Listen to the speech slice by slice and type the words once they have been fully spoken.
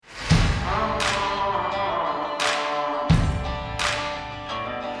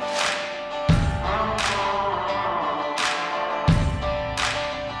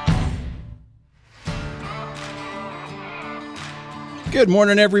Good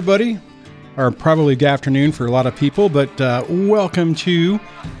morning, everybody, or probably good afternoon for a lot of people, but welcome to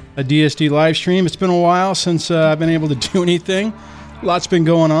a DSD live stream. It's been a while since I've been able to do anything. Lots been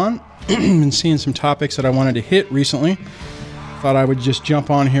going on. Been seeing some topics that I wanted to hit recently. Thought I would just jump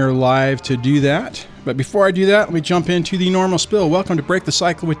on here live to do that. But before I do that, let me jump into the normal spill. Welcome to Break the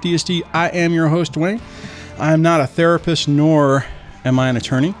Cycle with DSD. I am your host, Dwayne. I am not a therapist, nor am I an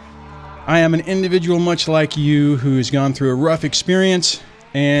attorney. I am an individual much like you who has gone through a rough experience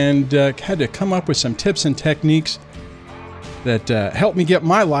and had to come up with some tips and techniques that help me get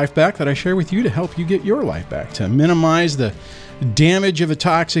my life back, that I share with you to help you get your life back, to minimize the damage of a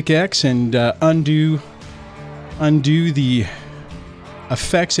toxic ex and undo the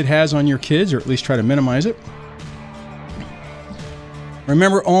effects it has on your kids, or at least try to minimize it.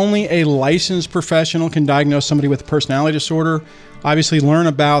 Remember, only a licensed professional can diagnose somebody with a personality disorder. Obviously, learn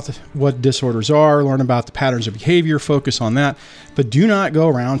about what disorders are, learn about the patterns of behavior, focus on that. But do not go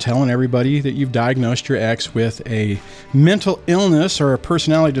around telling everybody that you've diagnosed your ex with a mental illness or a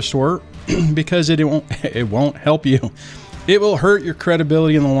personality disorder because it won't help you. It will hurt your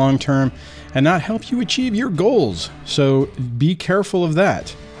credibility in the long term and not help you achieve your goals. So be careful of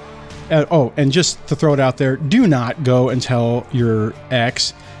that. And just to throw it out there, do not go and tell your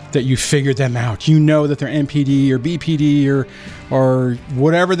ex that you figured them out. You know that they're NPD or BPD or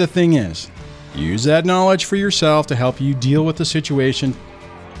whatever the thing is. Use that knowledge for yourself to help you deal with the situation,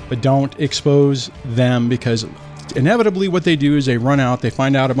 but don't expose them, because inevitably what they do is they run out, they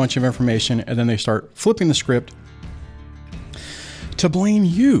find out a bunch of information, and then they start flipping the script to blame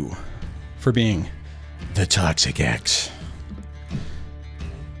you for being the toxic ex.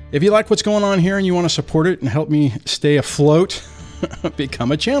 If you like what's going on here and you want to support it and help me stay afloat,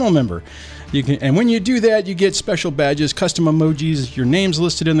 become a channel member. You can, and when you do that, you get special badges, custom emojis, your name's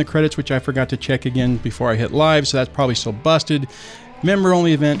listed in the credits, which I forgot to check again before I hit live, so that's probably still busted.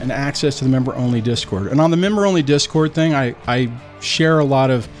 Member-only event and access to the member-only Discord. And on the member-only Discord thing, I share a lot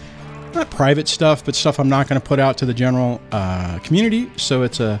of, not private stuff, but stuff I'm not going to put out to the general community. So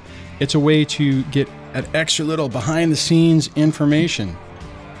it's a way to get an extra little behind-the-scenes information.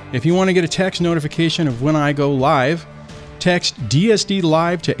 If you want to get a text notification of when I go live, text DSD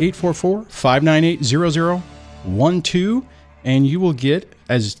Live to 844-598-0012, and you will get,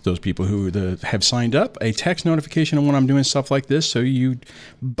 as those people who have signed up, a text notification of when I'm doing stuff like this. So you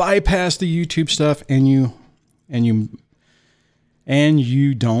bypass the YouTube stuff and you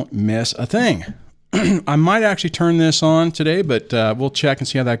don't miss a thing. I might actually turn this on today, but we'll check and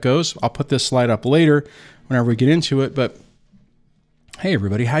see how that goes. I'll put this slide up later whenever we get into it. But hey,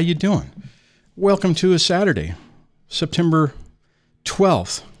 everybody, how you doing? Welcome to a Saturday, September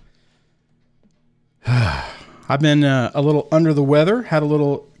 12th. I've been a little under the weather, had a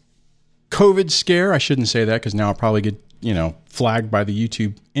little COVID scare. I shouldn't say that because now I'll probably get, flagged by the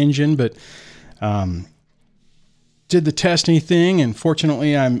YouTube engine, but did the testing thing, and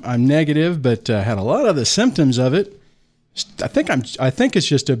fortunately I'm negative, but had a lot of the symptoms of it. I think it's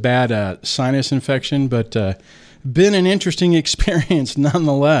just a bad sinus infection, but been an interesting experience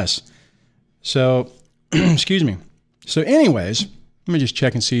nonetheless. So, excuse me. So anyways, let me just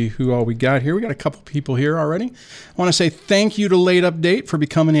check and see who all we got here. We got a couple people here already. I want to say thank you to Late Update for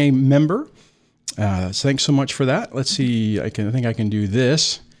becoming a member. Thanks so much for that. Let's see. I think I can do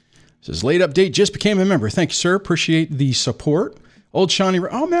this. It says Late Update just became a member. Thank you, sir. Appreciate the support. Old Shawnee Road.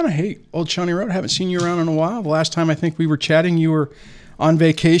 Oh man, I hate Old Shawnee Road. I haven't seen you around in a while. The last time I think we were chatting, you were on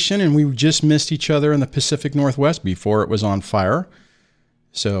vacation, and we just missed each other in the Pacific Northwest before it was on fire.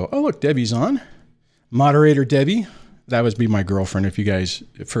 So, oh look, Debbie's on. Moderator Debbie. That would be my girlfriend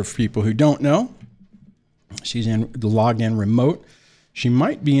for people who don't know. She's in the logged in remote. She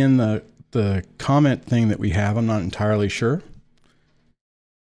might be in the comment thing that we have. I'm not entirely sure.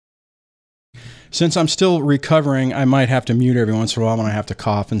 Since I'm still recovering, I might have to mute every once in a while when I have to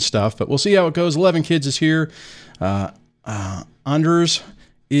cough and stuff, but we'll see how it goes. 11 Kids is here. Anders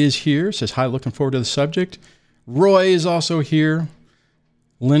is here. Says, hi, looking forward to the subject. Roy is also here.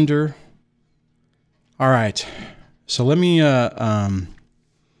 Linder. All right. So let me, I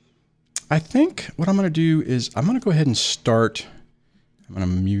think what I'm going to do is I'm going to go ahead and start. I'm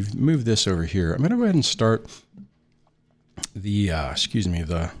going to move this over here. I'm going to go ahead and start the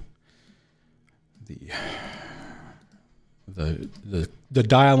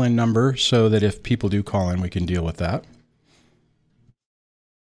dial-in number so that if people do call in, we can deal with that.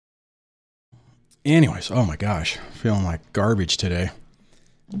 Anyways, oh my gosh, feeling like garbage today,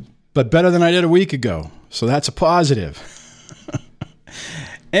 but better than I did a week ago. So that's a positive.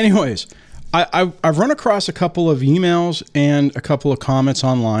 Anyways, I've run across a couple of emails and a couple of comments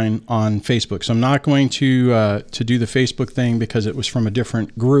online on Facebook. So I'm not going to do the Facebook thing because it was from a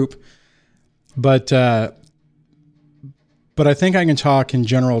different group. But I think I can talk in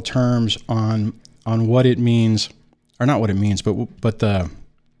general terms on what it means, or not what it means, but the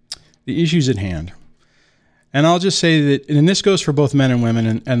issues at hand. And I'll just say that, and this goes for both men and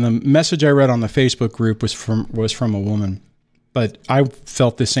women. And the message I read on the Facebook group was from a woman, but I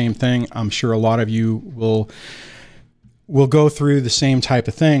felt the same thing. I'm sure a lot of you will go through the same type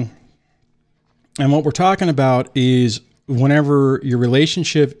of thing. And what we're talking about is whenever your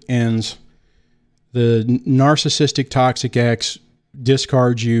relationship ends, the narcissistic toxic ex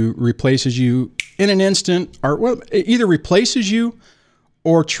discards you, replaces you in an instant, or either replaces you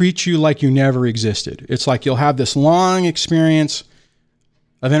or treats you like you never existed. It's like you'll have this long experience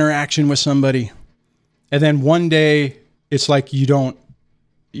of interaction with somebody, and then one day it's like you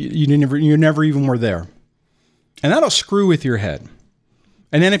never even were there. And that'll screw with your head.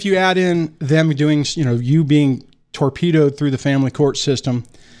 And then if you add in them doing, you being torpedoed through the family court system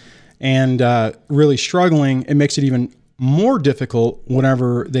and really struggling, it makes it even more difficult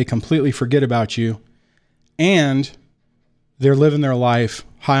whenever they completely forget about you and they're living their life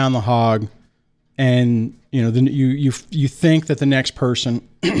high on the hog, and you think that the next person,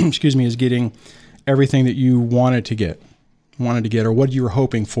 is getting everything that you wanted to get, or what you were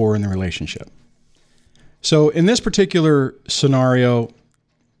hoping for in the relationship. So in this particular scenario,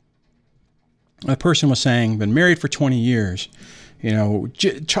 a person was saying, been married for 20 years,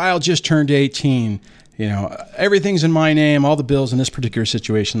 child just turned 18, everything's in my name, all the bills in this particular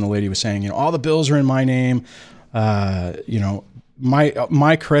situation. The lady was saying, all the bills are in my name. My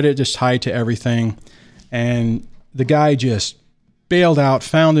credit just tied to everything. And the guy just bailed out,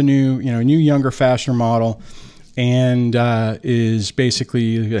 found a new younger, faster model, and is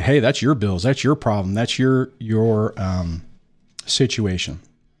basically, hey, that's your bills. That's your problem. That's your situation.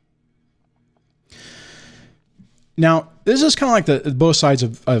 Now, this is kind of like the both sides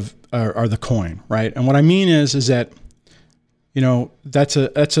of the coin, right? And what I mean is that, that's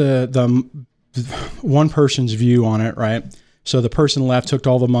the one person's view on it, right? So the person left took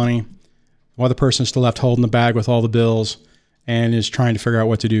all the money, while the person still left holding the bag with all the bills and is trying to figure out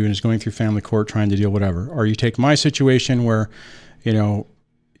what to do and is going through family court trying to deal whatever. Or you take my situation where,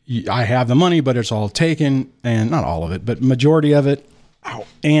 I have the money, but it's all taken, and not all of it, but majority of it.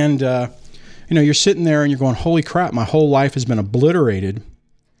 And, you're sitting there and you're going, holy crap, my whole life has been obliterated.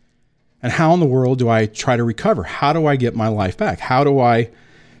 And how in the world do I try to recover? How do I get my life back? How do I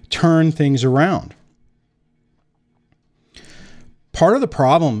turn things around? Part of the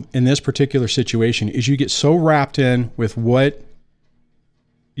problem in this particular situation is you get so wrapped in with what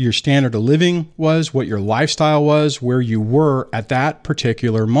your standard of living was, what your lifestyle was, where you were at that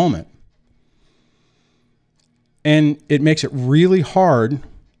particular moment. And it makes it really hard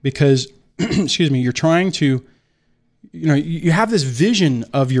because, you're trying to, you have this vision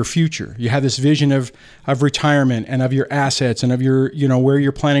of your future. You have this vision of retirement and of your assets and of your, where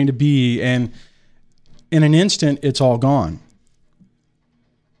you're planning to be. And in an instant, it's all gone.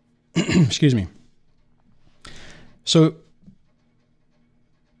 Excuse me. So,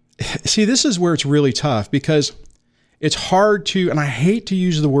 see, this is where it's really tough because it's hard to, and I hate to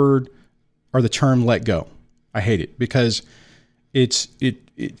use the word or the term let go. I hate it because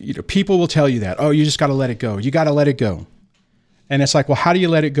people will tell you that, oh, you just got to let it go. You got to let it go. And it's like, well, how do you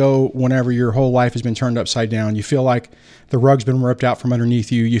let it go whenever your whole life has been turned upside down? You feel like the rug's been ripped out from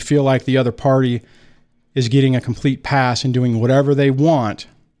underneath you. You feel like the other party is getting a complete pass and doing whatever they want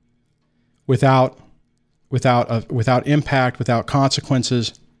without impact, without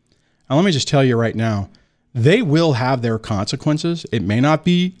consequences. And let me just tell you right now, they will have their consequences. It may not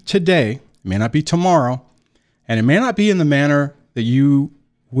be today, it may not be tomorrow, and it may not be in the manner that you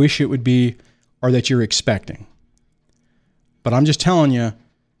wish it would be or that you're expecting. But I'm just telling you,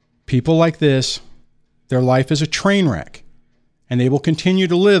 people like this, their life is a train wreck, and they will continue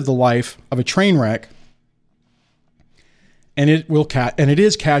to live the life of a train wreck, and it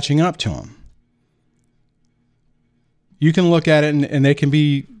is catching up to them. You can look at it and they can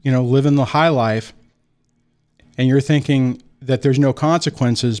be, living the high life, and you're thinking that there's no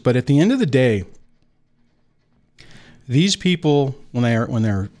consequences. But at the end of the day, these people, when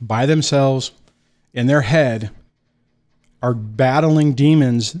they're by themselves in their head, are battling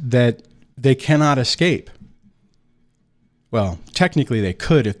demons that they cannot escape. Well, technically they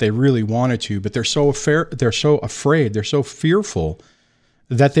could if they really wanted to, but they're so afraid, they're so fearful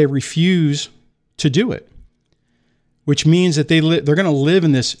that they refuse to do it. Which means that they're going to live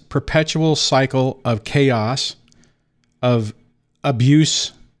in this perpetual cycle of chaos, of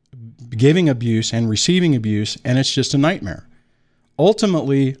abuse, giving abuse and receiving abuse, and it's just a nightmare.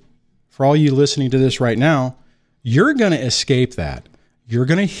 Ultimately, for all you listening to this right now, you're going to escape that. You're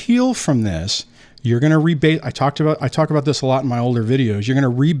going to heal from this. You're going to rebase. I talk about this a lot in my older videos. You're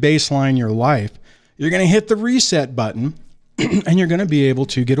going to rebaseline your life. You're going to hit the reset button and you're going to be able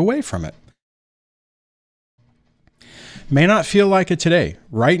to get away from it. May not feel like it today.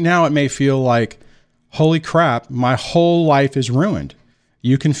 Right now, it may feel like, holy crap, my whole life is ruined.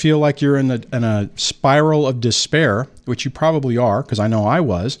 You can feel like you're in a spiral of despair, which you probably are, because I know I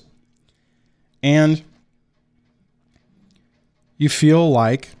was. And you feel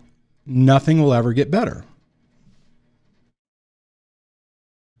like nothing will ever get better.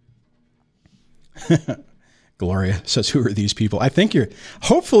 Gloria says, who are these people? I think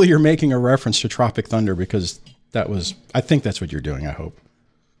hopefully you're making a reference to Tropic Thunder, because I think that's what you're doing, I hope.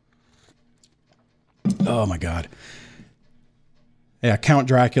 Oh my God. Yeah, Count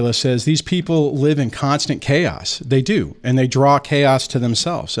Dracula says, these people live in constant chaos. They do, and they draw chaos to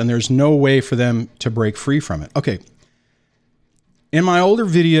themselves, and there's no way for them to break free from it. Okay. In my older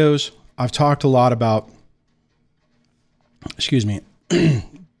videos, I've talked a lot about,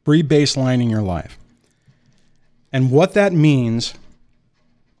 rebaselining your life. And what that means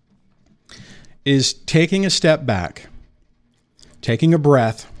is taking a step back, taking a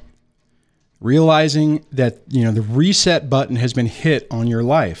breath, realizing that, the reset button has been hit on your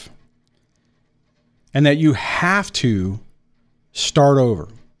life and that you have to start over.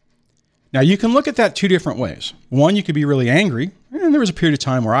 Now, you can look at that two different ways. One, you could be really angry. And there was a period of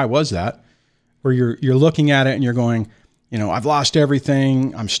time where I was that, where you're looking at it and you're going, I've lost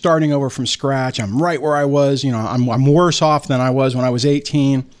everything. I'm starting over from scratch. I'm right where I was. I'm worse off than I was when I was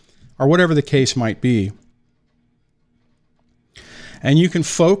 18, or whatever the case might be. And you can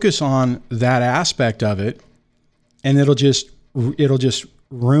focus on that aspect of it, and it'll just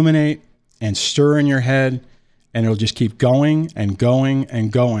ruminate and stir in your head, and it'll just keep going and going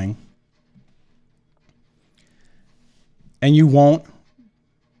and going. And you won't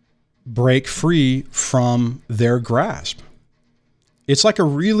break free from their grasp. It's like a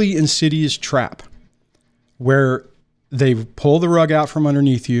really insidious trap where they pull the rug out from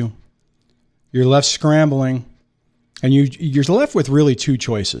underneath you. You're left scrambling, and you're left with really two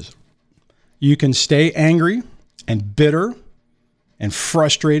choices. You can stay angry and bitter and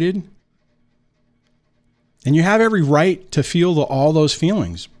frustrated, and you have every right to feel all those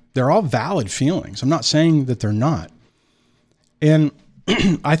feelings. They're all valid feelings. I'm not saying that they're not. And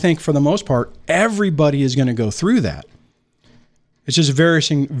I think for the most part, everybody is going to go through that. It's just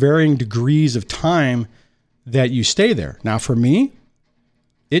varying degrees of time that you stay there. Now, for me,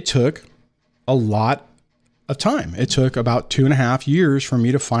 it took a lot of time. It took about 2.5 years for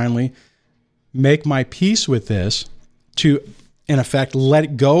me to finally make my peace with this, to, in effect,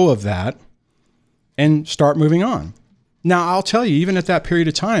 let go of that and start moving on. Now, I'll tell you, even at that period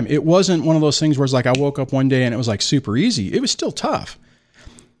of time, it wasn't one of those things where it's like I woke up one day and it was like super easy. It was still tough.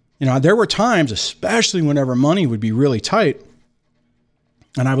 There were times, especially whenever money would be really tight,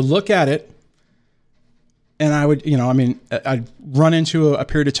 and I would look at it and I would, I'd run into a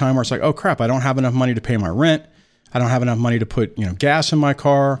period of time where it's like, oh crap, I don't have enough money to pay my rent. I don't have enough money to put, gas in my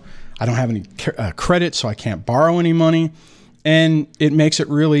car. I don't have any credit, so I can't borrow any money. And it makes it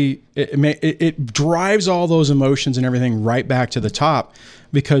really, it drives all those emotions and everything right back to the top,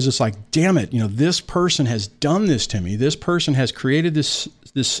 because it's like, damn it, this person has done this to me. This person has created this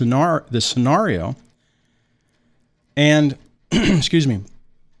scenario. And excuse me,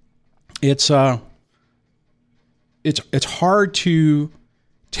 it's hard to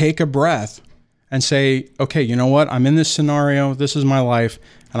take a breath and say, okay, you know what? I'm in this scenario. This is my life,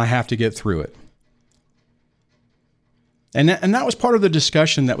 and I have to get through it. And that was part of the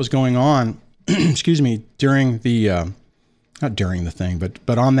discussion that was going on, during the, not during the thing,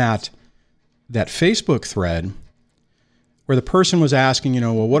 but on that Facebook thread, where the person was asking,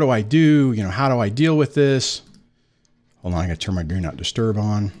 well, what do I do? How do I deal with this? Hold on, I got to turn my Do Not Disturb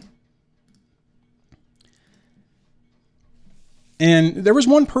on. And there was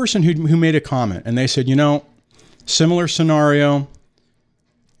one person who made a comment, and they said, similar scenario,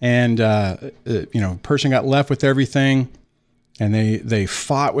 and person got left with everything, and they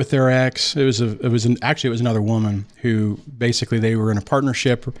fought with their ex. It was another woman who basically they were in a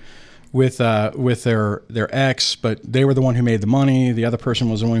partnership with their ex, but they were the one who made the money. The other person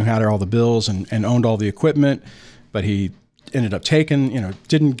was the one who had all the bills and owned all the equipment, but he ended up taking,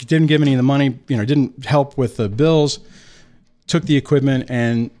 didn't give any of the money, didn't help with the bills, took the equipment,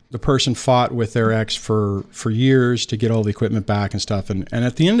 and the person fought with their ex for years to get all the equipment back and stuff. And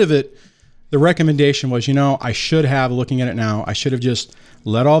at the end of it, the recommendation was, I should have, looking at it now, I should have just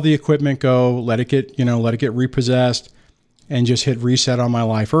let all the equipment go, let it get repossessed, and just hit reset on my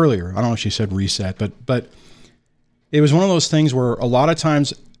life earlier. I don't know if she said reset, but it was one of those things where a lot of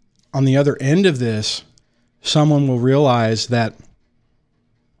times on the other end of this, someone will realize that,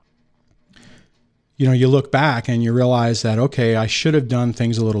 you look back and you realize that, okay, I should have done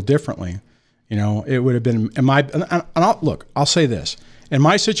things a little differently. It would have been, I'll say this. In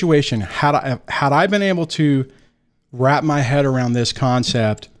my situation, had I been able to wrap my head around this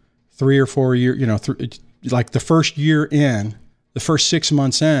concept 3 or 4 years, like the first year in, the first 6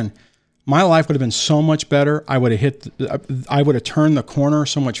 months in, my life would have been so much better. I would have turned the corner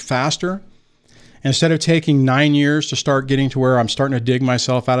so much faster. Instead of taking 9 years to start getting to where I'm starting to dig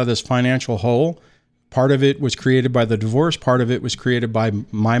myself out of this financial hole, part of it was created by the divorce. Part of it was created by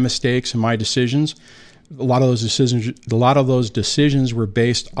my mistakes and my decisions. A lot of those decisions were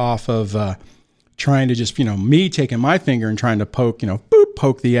based off of trying to just, me taking my finger and trying to poke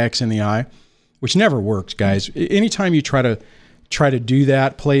the X in the eye, which never works, guys. Anytime you try to do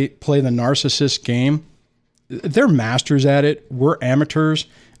that, play the narcissist game, they're masters at it. We're amateurs,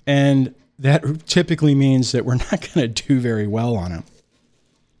 and that typically means that we're not going to do very well on it.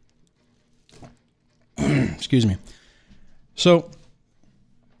 Excuse me. So,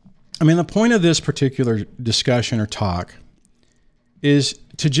 the point of this particular discussion or talk is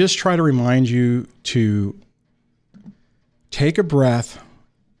to just try to remind you to take a breath,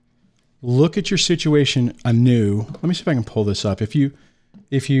 look at your situation anew. Let me see if I can pull this up. If you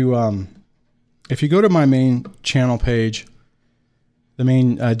go to my main channel page, the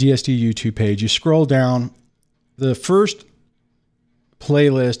main DSD YouTube page, you scroll down, the first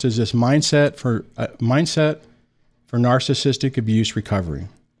playlist is this mindset for narcissistic abuse recovery.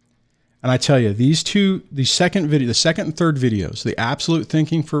 And I tell you, the second and third videos, the absolute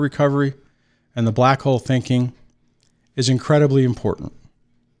thinking for recovery and the black hole thinking, is incredibly important.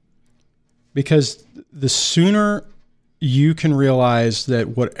 Because the sooner you can realize that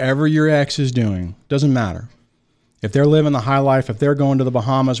whatever your ex is doing, doesn't matter. If they're living the high life, if they're going to the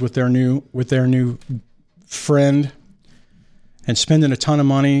Bahamas with their new friend and spending a ton of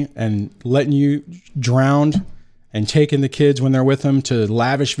money and letting you drown and taking the kids when they're with them to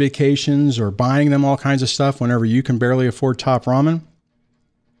lavish vacations or buying them all kinds of stuff whenever you can barely afford top ramen,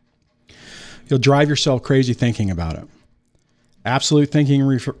 you'll drive yourself crazy thinking about it. Absolute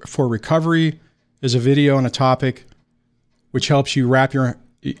Thinking for Recovery is a video on a topic which helps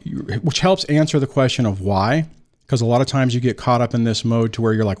answer the question of why. Because a lot of times you get caught up in this mode to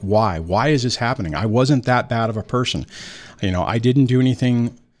where you're like, why? Why is this happening? I wasn't that bad of a person. I didn't do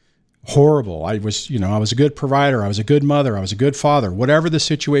anything horrible. I was a good provider. I was a good mother. I was a good father, whatever the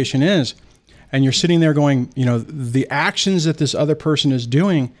situation is. And you're sitting there going, the actions that this other person is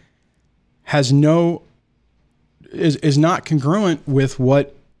doing is not congruent with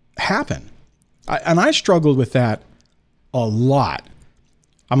what happened. I struggled with that a lot.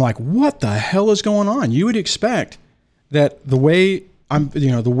 I'm like, what the hell is going on? You would expect that the way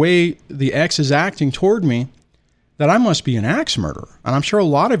the ex is acting toward me, that I must be an axe murderer. And I'm sure a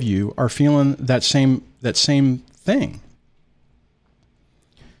lot of you are feeling that same thing.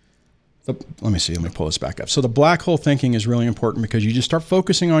 Let me pull this back up. So the black hole thinking is really important because you just start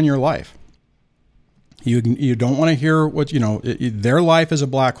focusing on your life. You don't want to hear what, their life is a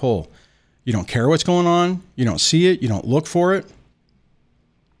black hole. You don't care what's going on. You don't see it. You don't look for it.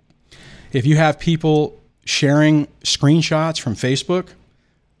 If you have people sharing screenshots from Facebook,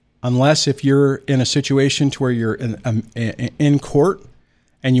 unless if you're in a situation to where you're in court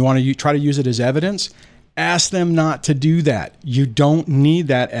and you want to try to use it as evidence, ask them not to do that. You don't need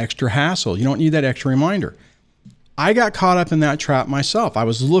that extra hassle. You don't need that extra reminder. I got caught up in that trap myself. I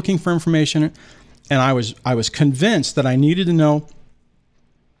was looking for information and I was convinced that I needed to know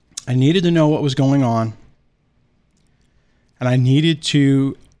what was going on, and I needed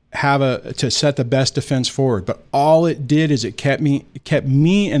to set the best defense forward. But all it did is it kept me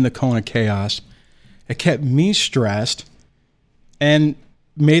in the cone of chaos. It kept me stressed and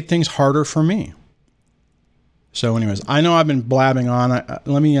made things harder for me. So anyways, I know I've been blabbing on.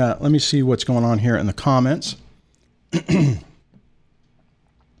 Let me see what's going on here in the comments.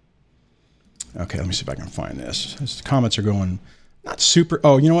 Okay, let me see if I can find this. The comments are going not super.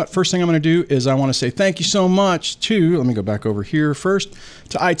 Oh, you know what? First thing I'm going to do is I want to say thank you so much to, let me go back over here first,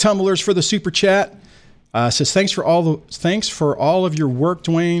 to iTumblers for the super chat. Says thanks for all of your work,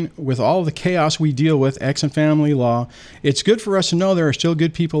 Dwayne, with all of the chaos we deal with, ex and family law. It's good for us to know there are still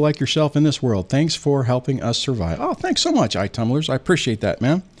good people like yourself in this world. Thanks for helping us survive. Oh, thanks so much, iTumblers. I appreciate that,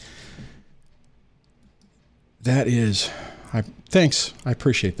 man. Thanks. I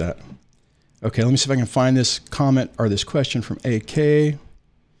appreciate that. Okay, let me see if I can find this comment or this question from AK.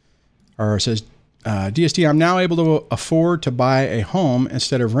 Or it says, DSD, I'm now able to afford to buy a home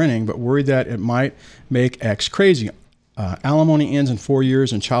instead of renting, but worried that it might make X crazy. Alimony ends in 4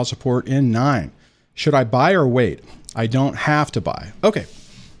 years and child support in 9. Should I buy or wait? I don't have to buy. Okay,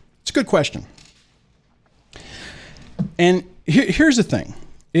 it's a good question. And here's the thing.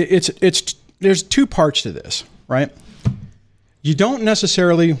 There's two parts to this, right? You don't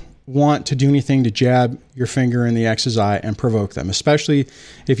necessarily want to do anything to jab your finger in the X's eye and provoke them, especially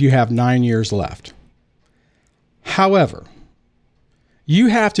if you have 9 years left. However, you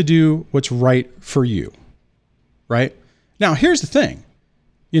have to do what's right for you, right? Now, here's the thing.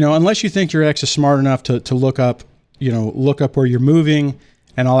 Unless you think your ex is smart enough to look up where you're moving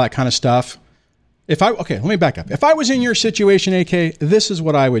and all that kind of stuff. Let me back up. If I was in your situation, AK, this is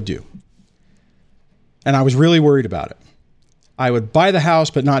what I would do. And I was really worried about it. I would buy the house,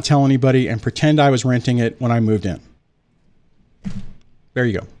 but not tell anybody and pretend I was renting it when I moved in. There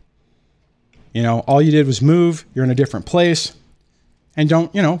you go. All you did was move. You're in a different place. And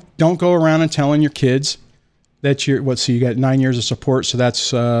don't go around and telling your kids that you got 9 years of support. So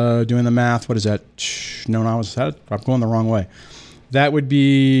that's doing the math. What is that? I'm going the wrong way. That would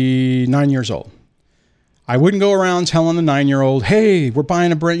be 9 years old. I wouldn't go around telling the 9-year-old, hey, we're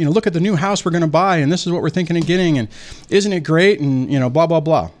buying look at the new house we're going to buy. And this is what we're thinking of getting. And isn't it great? And, blah, blah,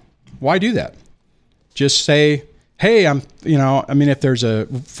 blah. Why do that? Just say, hey, if there's a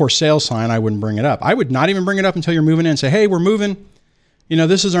for sale sign, I wouldn't bring it up. I would not even bring it up until you're moving in and say, hey, we're moving.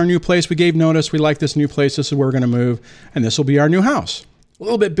 This is our new place. We gave notice. We like this new place. This is where we're going to move. And this will be our new house. A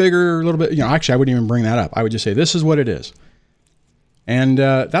little bit bigger, a little bit, actually, I wouldn't even bring that up. I would just say, this is what it is. And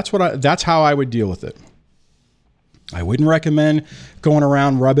that's how I would deal with it. I wouldn't recommend going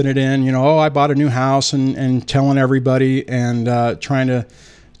around rubbing it in, I bought a new house and telling everybody and trying to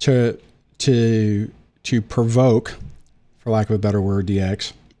provoke, for lack of a better word,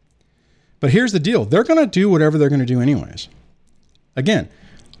 DX. But here's the deal. They're going to do whatever they're going to do anyways. Again,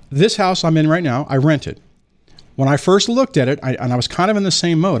 this house I'm in right now, I rented. When I first looked at it, I was kind of in the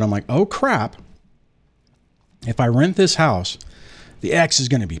same mode. I'm like, oh crap. If I rent this house, the ex is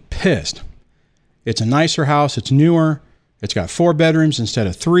going to be pissed. It's a nicer house. It's newer. It's got 4 bedrooms instead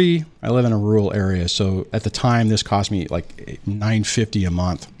of 3. I live in a rural area. So at the time, this cost me like $950 a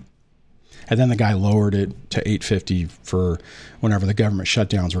month. And then the guy lowered it to $850 for whenever the government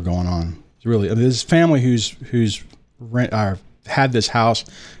shutdowns were going on. It's really, this family who's had this house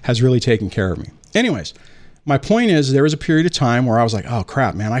has really taken care of me. Anyways, my point is there was a period of time where I was like, oh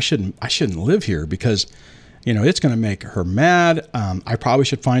crap, man, I shouldn't live here because it's going to make her mad. I probably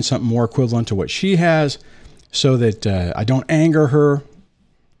should find something more equivalent to what she has so that I don't anger her.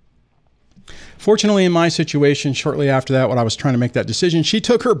 Fortunately, in my situation, shortly after that, when I was trying to make that decision, she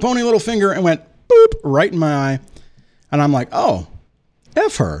took her bony little finger and went boop right in my eye. And I'm like, oh,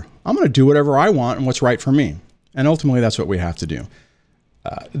 F her. I'm going to do whatever I want and what's right for me. And ultimately, that's what we have to do.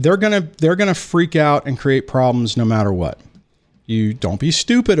 They're gonna freak out and create problems no matter what. You don't be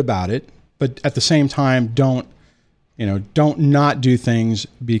stupid about it. But at the same time, don't not do things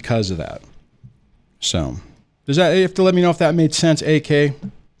because of that. So you have to let me know if that made sense, AK.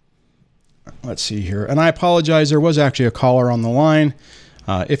 Let's see here. And I apologize. There was actually a caller on the line.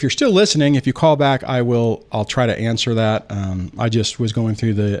 If you're still listening, if you call back, I'll try to answer that. I just was going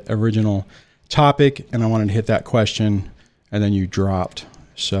through the original topic and I wanted to hit that question and then you dropped.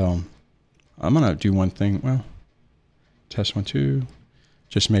 So I'm going to do one thing. Well, test 1, 2.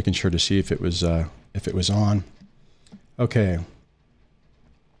 Just making sure to see if it was on. Okay.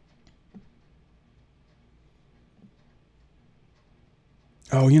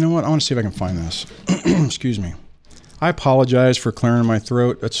 Oh, you know what? I want to see if I can find this. Excuse me. I apologize for clearing my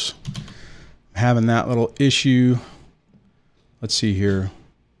throat. I'm having that little issue. Let's see here.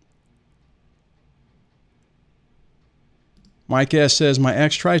 Mike S. says, my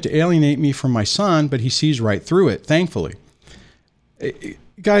ex tries to alienate me from my son, but he sees right through it, thankfully.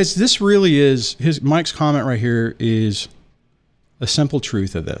 Guys, this really is, Mike's comment right here is a simple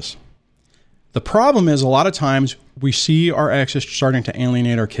truth of this. The problem is a lot of times we see our exes starting to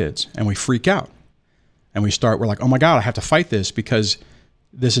alienate our kids and we freak out. And we're like, oh my God, I have to fight this because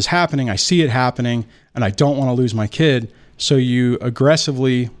this is happening. I see it happening and I don't want to lose my kid. So you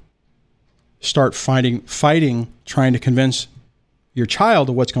aggressively start fighting, trying to convince your child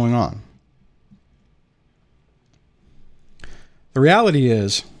of what's going on. The reality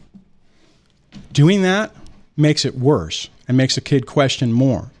is doing that makes it worse and makes a kid question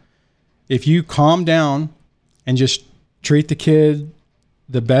more. If you calm down and just treat the kid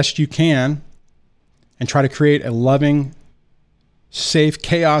the best you can and try to create a loving safe,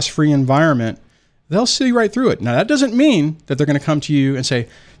 chaos-free environment, they'll see right through it. Now, that doesn't mean that they're going to come to you and say,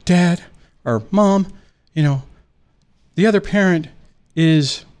 Dad or Mom, the other parent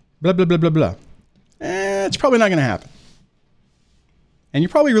is blah, blah, blah, blah, blah. It's probably not going to happen. And you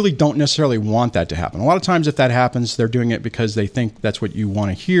probably really don't necessarily want that to happen. A lot of times if that happens, they're doing it because they think that's what you want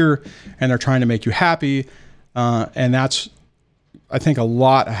to hear and they're trying to make you happy. And that's, I think, a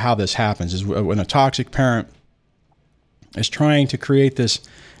lot of how this happens is when a toxic parent is trying to create this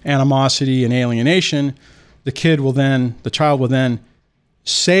animosity and alienation, the child will then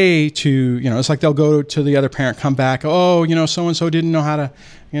say to, it's like they'll go to the other parent, come back, so-and-so didn't know how to,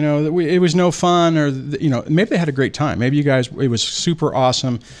 it was no fun, or, maybe they had a great time. Maybe it was super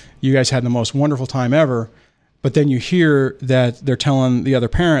awesome. You guys had the most wonderful time ever. But then you hear that they're telling the other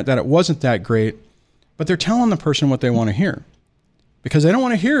parent that it wasn't that great, but they're telling the person what they want to hear because they don't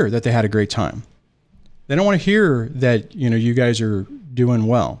want to hear that they had a great time. They don't want to hear that, you guys are doing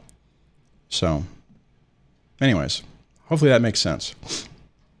well. So anyways, hopefully that makes sense.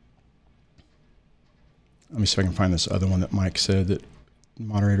 Let me see if I can find this other one that Mike said that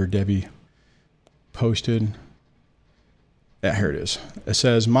moderator Debbie posted. Yeah, here it is. It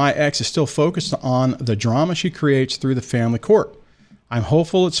says, my ex is still focused on the drama she creates through the family court. I'm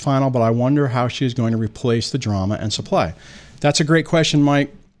hopeful it's final, but I wonder how she is going to replace the drama and supply. That's a great question,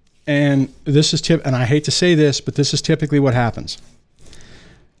 Mike. And this is and I hate to say this, but this is typically what happens.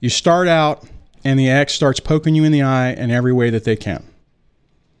 You start out and the ex starts poking you in the eye in every way that they can.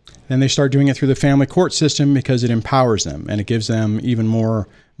 Then they start doing it through the family court system because it empowers them and it gives them even more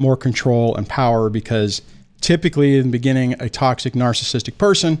control and power, because typically in the beginning, a toxic narcissistic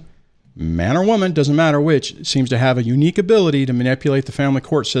person, man or woman, doesn't matter which, seems to have a unique ability to manipulate the family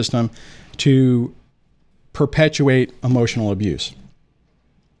court system to perpetuate emotional abuse.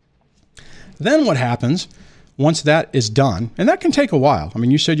 Then what happens once that is done, and that can take a while. I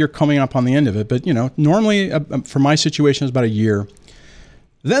mean, you said you're coming up on the end of it, but normally for my situation, it's about a year.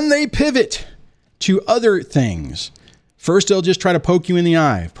 Then they pivot to other things. First, they'll just try to poke you in the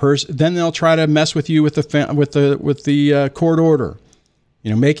eye. Then they'll try to mess with you with the court order.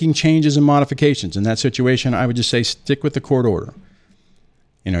 Making changes and modifications. In that situation, I would just say stick with the court order.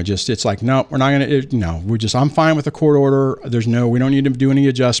 It's like, no, we're not going to, I'm fine with the court order. We don't need to do any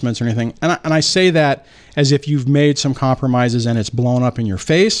adjustments or anything. And I say that as if you've made some compromises and it's blown up in your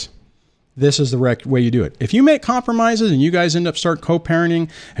face. This is the way you do it. If you make compromises and you guys start co-parenting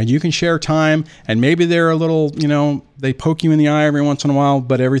and you can share time and maybe they're a little, they poke you in the eye every once in a while,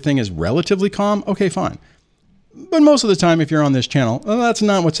 but everything is relatively calm. Okay, fine. But most of the time, if you're on this channel, that's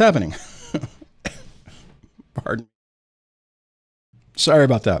not what's happening. Pardon. Sorry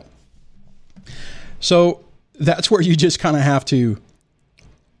about that. So that's where you just kind of have to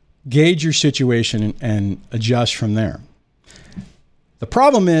gauge your situation and adjust from there. The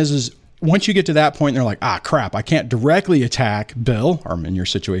problem is once you get to that point, they're like, crap, I can't directly attack Bill, or in your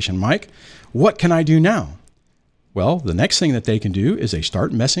situation, Mike. What can I do now? Well, the next thing that they can do is they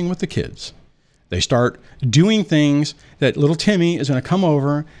start messing with the kids. They start doing things that little Timmy is going to come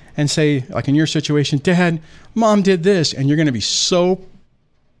over and say, like in your situation, Dad, Mom did this. And you're going to be so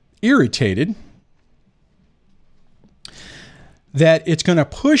irritated that it's going to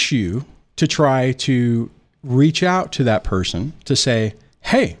push you to try to reach out to that person to say,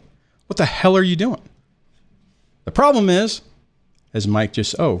 hey, what the hell are you doing? The problem is, as Mike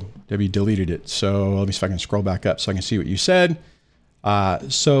Debbie deleted it. So let me see if I can scroll back up so I can see what you said.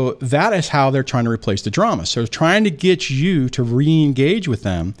 So that is how they're trying to replace the drama. So they're trying to get you to re-engage with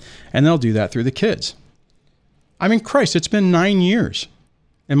them, and they'll do that through the kids. I mean, Christ, it's been 9 years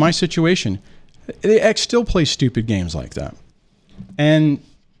in my situation. The ex still plays stupid games like that. And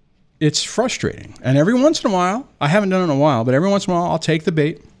it's frustrating. And every once in a while, I haven't done it in a while, but every once in a while, I'll take the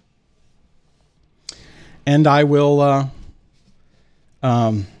bait and I will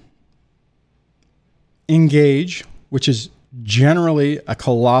engage, which is generally a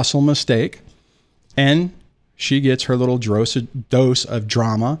colossal mistake. And she gets her little dose of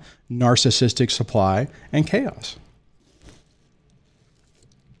drama, narcissistic supply, and chaos.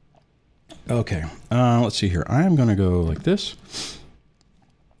 Okay, let's see here. I am going to go like this.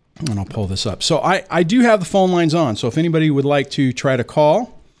 And I'll pull this up. So I do have the phone lines on. So if anybody would like to try to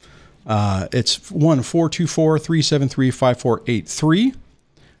call, it's 1-424-373-5483.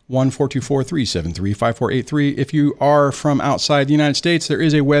 1-424-373-5483. If you are from outside the United States, there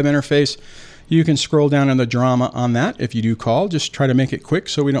is a web interface. You can scroll down in the drama on that. If you do call, just try to make it quick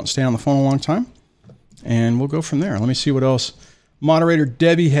so we don't stay on the phone a long time. And we'll go from there. Let me see what else moderator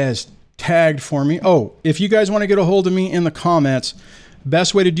Debbie has tagged for me. Oh, if you guys want to get a hold of me in the comments,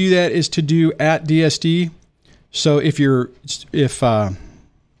 best way to do that is to do @DSD So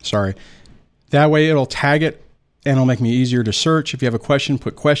that way it'll tag it and it'll make me easier to search. If you have a question,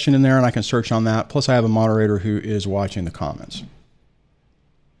 put question in there and I can search on that. Plus I have a moderator who is watching the comments.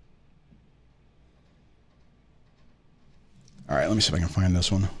 All right, let me see if I can find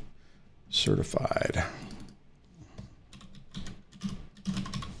this one. Certified.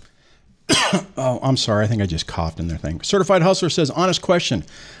 Oh, I'm sorry. I think I just coughed in their thing. Certified Hustler says, honest question.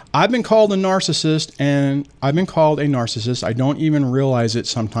 I've been called a narcissist. I don't even realize it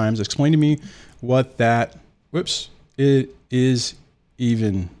sometimes. Explain to me what that, what it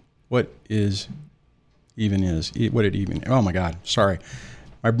even is. Oh my God. Sorry.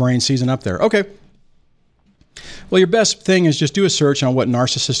 My brain's seizing up there. Okay. Well, your best thing is just do a search on what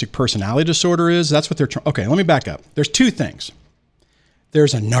narcissistic personality disorder is. That's what they're trying. Okay, let me back up. There's two things.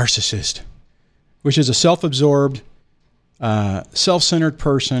 There's a narcissist, which is a self-absorbed, self-centered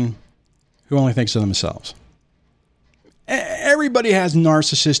person who only thinks of themselves. Everybody has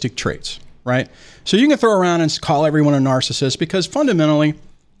narcissistic traits, right? So you can throw around and call everyone a narcissist because fundamentally,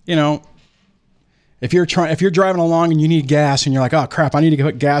 if you're driving along and you need gas and you're like, oh crap, I need to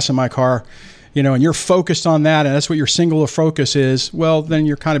put gas in my car, and you're focused on that and that's what your singular focus is, well, then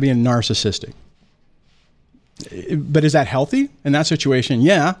you're kind of being narcissistic. But is that healthy in that situation?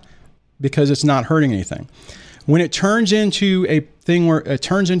 Yeah, because it's not hurting anything. When it turns into a thing where it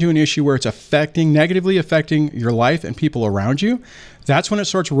turns into an issue where it's negatively affecting your life and people around you, that's when it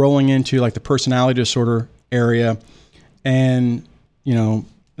starts rolling into like the personality disorder area and,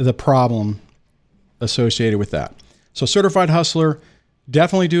 the problem associated with that. So Certified Hustler,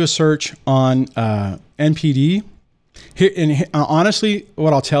 definitely do a search on NPD. Honestly,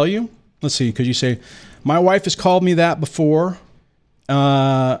 what I'll tell you, let's see, because you say, my wife has called me that before.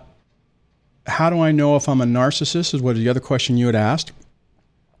 How do I know if I'm a narcissist is what the other question you had asked.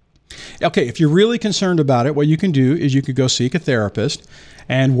 Okay, if you're really concerned about it, what you can do is you could go seek a therapist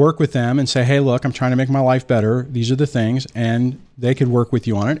and work with them and say, hey, look, I'm trying to make my life better. These are the things, and they could work with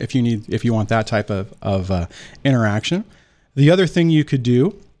you on it if you want that type of interaction. The other thing you could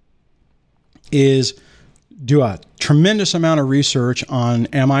do is do a tremendous amount of research on,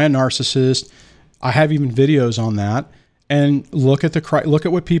 am I a narcissist? I have even videos on that, and look at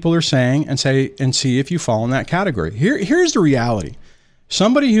what people are saying and see if you fall in that category. Here's the reality.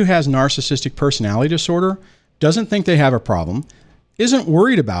 Somebody who has narcissistic personality disorder doesn't think they have a problem, isn't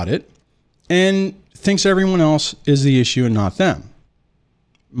worried about it, and thinks everyone else is the issue and not them.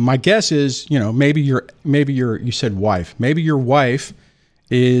 My guess is, maybe you said wife. Maybe your wife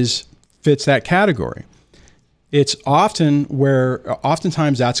fits that category. It's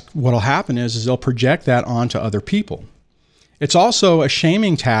oftentimes that's what'll happen is they'll project that onto other people. It's also a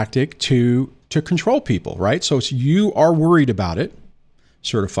shaming tactic to control people, right? So you are worried about it,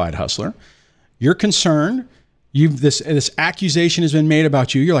 Certified Hustler. You're concerned. This accusation has been made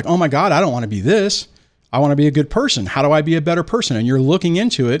about you. You're like, oh my God, I don't want to be this. I want to be a good person. How do I be a better person? And you're looking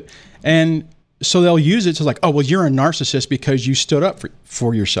into it. And so they'll use it to like, oh, well, you're a narcissist because you stood up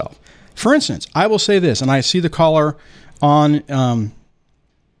for yourself. For instance, I will say this, and I see the caller on, and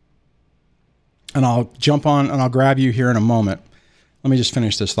I'll jump on and I'll grab you here in a moment. Let me just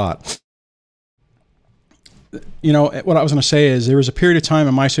finish this thought. What I was going to say is there was a period of time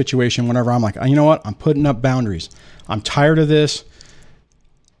in my situation whenever I'm like, you know what? I'm putting up boundaries. I'm tired of this.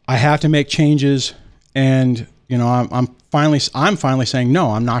 I have to make changes. And, I'm finally saying,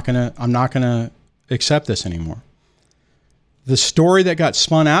 no, I'm not going to accept this anymore. The story that got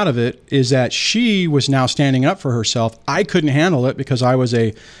spun out of it is that she was now standing up for herself. I couldn't handle it because I was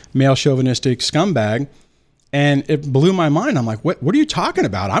a male chauvinistic scumbag. And it blew my mind. I'm like, what are you talking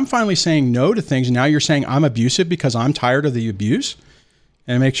about? I'm finally saying no to things. Now you're saying I'm abusive because I'm tired of the abuse?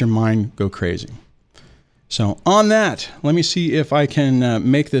 And it makes your mind go crazy. So on that, let me see if I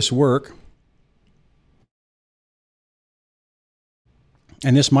can make this work.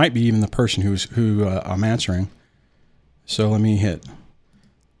 And this might be even the person who I'm answering. So let me hit.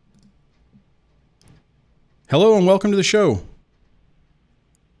 Hello and welcome to the show.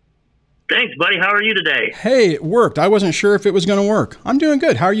 Thanks, buddy. How are you today? Hey, it worked. I wasn't sure if it was going to work. I'm doing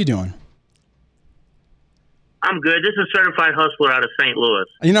good. How are you doing? I'm good. This is Certified Hustler out of St. Louis.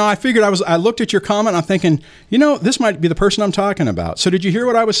 I figured I looked at your comment. I'm thinking, this might be the person I'm talking about. So did you hear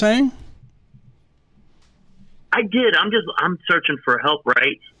what I was saying? I did. I'm searching for help,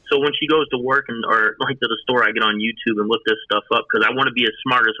 right? So when she goes to work or like to the store, I get on YouTube and look this stuff up because I want to be as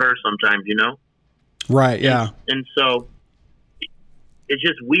smart as her sometimes, Right. Yeah. And so it's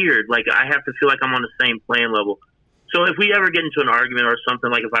just weird. Like I have to feel like I'm on the same playing level. So if we ever get into an argument or something,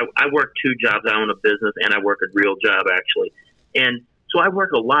 like if I work two jobs, I own a business and I work a real job actually. And so I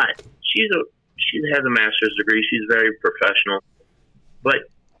work a lot. She has a master's degree. She's very professional. But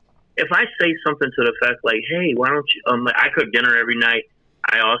if I say something to the effect like, hey, why don't you, I cook dinner every night.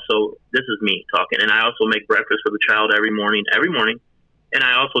 This is me talking, and I also make breakfast for the child every morning. And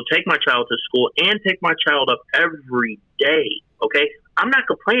I also take my child to school and pick my child up every day. Okay. I'm not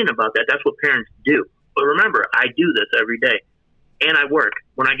complaining about that. That's what parents do. But remember, I do this every day and I work.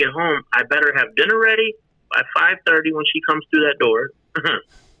 When I get home, I better have dinner ready by 5:30 when she comes through that door.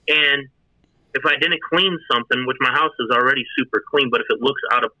 And if I didn't clean something, which my house is already super clean, but if it looks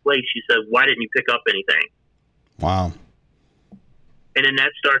out of place, she says, why didn't you pick up anything? Wow. And then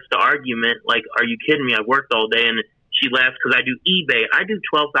that starts the argument. Like, are you kidding me? I worked all day. And she laughs because I do eBay. I do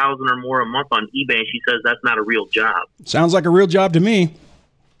 $12,000 or more a month on eBay, and she says that's not a real job. Sounds like a real job to me.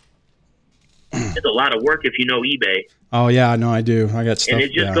 It's a lot of work if you know eBay. Oh yeah, no, I do. I got stuff. And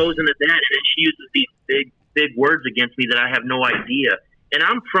it just goes into that, and she uses these big words against me that I have no idea. And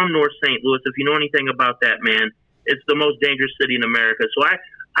I'm from North St. Louis. If you know anything about that, man, it's the most dangerous city in America. So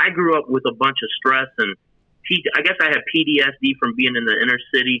I grew up with a bunch of stress, and I guess I had PTSD from being in the inner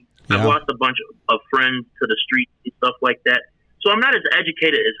city. Yeah. I've lost a bunch of friends to the streets and stuff like that. So I'm not as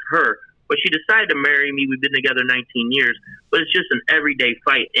educated as her, but she decided to marry me. We've been together 19 years, but it's just an everyday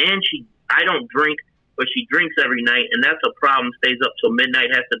fight. And I don't drink, but she drinks every night, and that's a problem. Stays up till midnight,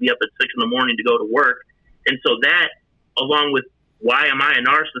 has to be up at 6 in the morning to go to work. And so that, along with why am I a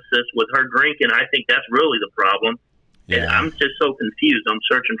narcissist with her drinking, I think that's really the problem. Yeah. And I'm just so confused. I'm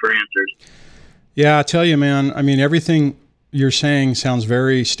searching for answers. Yeah, I tell you, man, I mean, everything you're saying sounds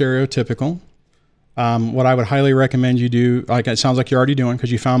very stereotypical. What I would highly recommend you do, like it sounds like you're already doing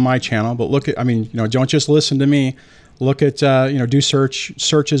because you found my channel, but look at, I mean, don't just listen to me. Look at, do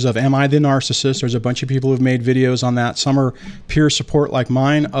searches of Am I the Narcissist? There's a bunch of people who've made videos on that. Some are peer support like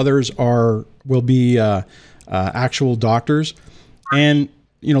mine. Others will be actual doctors. And,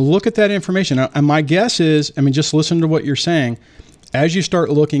 look at that information. And my guess is, I mean, just listen to what you're saying. As you start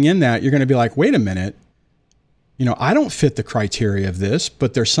looking in that, you're going to be like, wait a minute. I don't fit the criteria of this,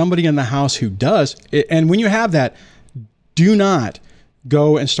 but there's somebody in the house who does. And when you have that, do not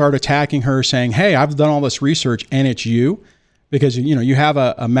go and start attacking her saying, hey, I've done all this research and it's you. Because, you have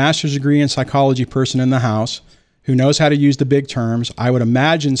a master's degree in psychology person in the house who knows how to use the big terms. I would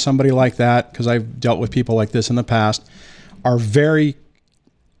imagine somebody like that, because I've dealt with people like this in the past, are very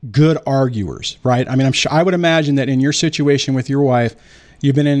good arguers, right? I mean, I would imagine that in your situation with your wife,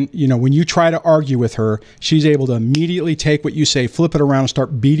 you've been in, when you try to argue with her, she's able to immediately take what you say, flip it around and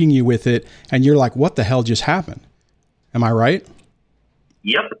start beating you with it. And you're like, what the hell just happened? Am I right?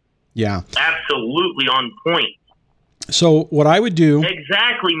 Yep. Yeah. Absolutely on point. So what I would do.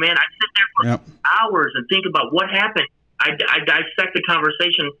 Exactly, man. I sit there for hours and think about what happened. I dissect the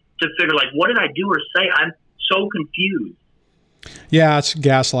conversation to figure what did I do or say? I'm so confused. Yeah, it's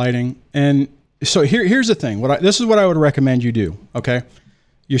gaslighting. And so here's the thing. This is what I would recommend you do. Okay.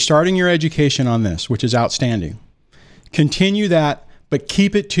 You're starting your education on this, which is outstanding. Continue that, but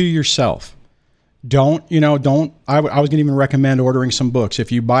keep it to yourself. I was going to even recommend ordering some books.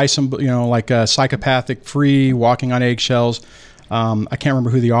 If you buy some, like Psychopathic Free, Walking on Eggshells. I can't remember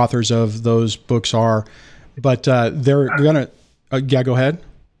who the authors of those books are, but they're going to, yeah, go ahead.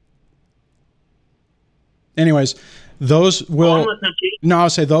 Anyways, those will, I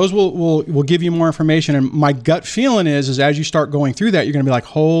would say those will give you more information. And my gut feeling is as you start going through that, you're going to be like,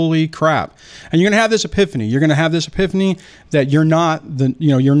 holy crap. And you're going to have this epiphany. You're going to have this epiphany that you're not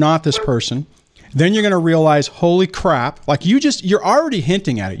you're not this person. Then you're going to realize, holy crap, like you're already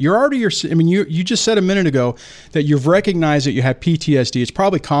hinting at it. You just said a minute ago that you've recognized that you have PTSD. It's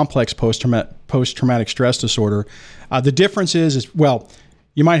probably complex post-traumatic stress disorder. The difference is,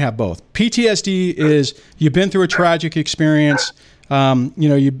 you might have both. PTSD is you've been through a tragic experience,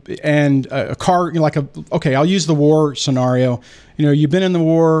 and a car, I'll use the war scenario. You've been in the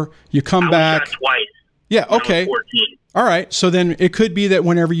war, you come back. Shot twice. Yeah. Okay. All right. So then it could be that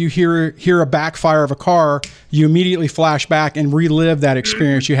whenever you hear a backfire of a car, you immediately flash back and relive that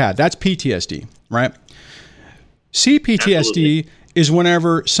experience you had. That's PTSD, right? CPTSD Absolutely. Is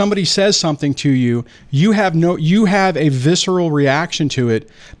whenever somebody says something to you, you have a visceral reaction to it,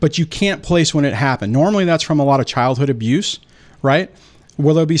 but you can't place when it happened. Normally that's from a lot of childhood abuse, right?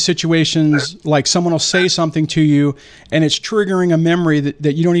 Where there'll be situations like someone will say something to you and it's triggering a memory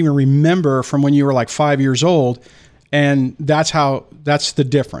that you don't even remember from when you were like 5 years old. And that's the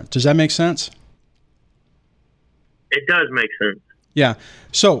difference. Does that make sense? It does make sense. Yeah.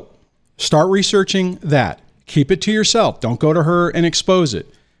 So start researching that. Keep it to yourself. Don't go to her and expose it.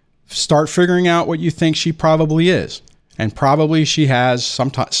 Start figuring out what you think she probably is. And probably she has some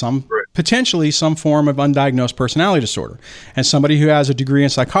potentially some form of undiagnosed personality disorder. And somebody who has a degree in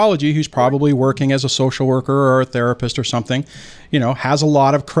psychology, who's probably working as a social worker or a therapist or something, has a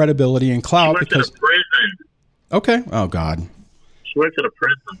lot of credibility and clout. She works at a prison. Okay. Oh, God. She works at a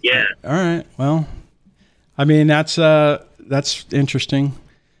prison. Yeah. All right. Well, I mean, that's interesting.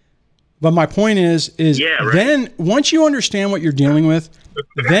 But my point is then once you understand what you're dealing with,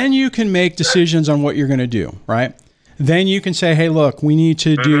 then you can make decisions on what you're going to do, right? Then you can say, hey, look, we need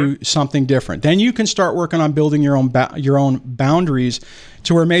to do something different. Then you can start working on building your own boundaries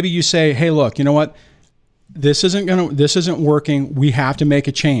to where maybe you say, hey, look, you know what? This isn't working. We have to make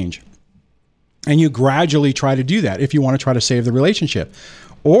a change. And you gradually try to do that if you want to try to save the relationship.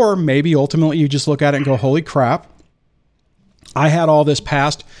 Or maybe ultimately you just look at it and go, holy crap, I had all this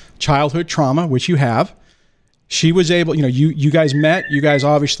past childhood trauma, which you have. She was able, you guys met, you guys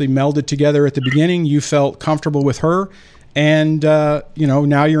obviously melded together at the beginning. You felt comfortable with her. And,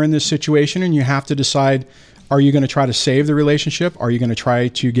 now you're in this situation and you have to decide, are you going to try to save the relationship? Are you going to try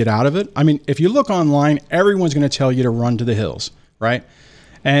to get out of it? I mean, if you look online, everyone's going to tell you to run to the hills, right?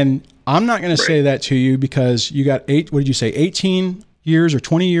 And I'm not going to say that to you because you got 18 years or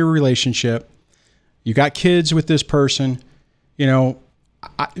 20-year relationship. You got kids with this person,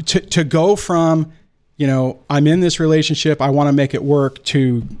 to go from, I'm in this relationship, I want to make it work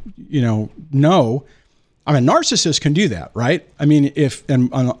to, no. I mean, narcissists can do that, right? I mean,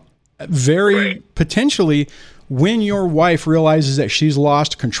 potentially when your wife realizes that she's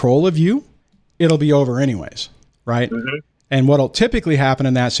lost control of you, it'll be over anyways, right? Mm-hmm. And what'll typically happen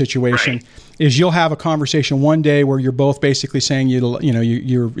in that situation is you'll have a conversation one day where you're both basically saying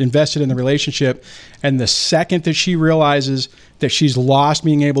you're invested in the relationship, and the second that she realizes that she's lost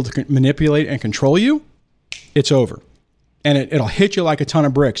being able to manipulate and control you, it's over, and it'll hit you like a ton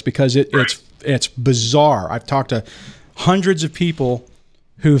of bricks because it's bizarre. I've talked to hundreds of people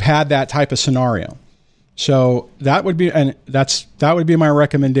who've had that type of scenario. So that would be my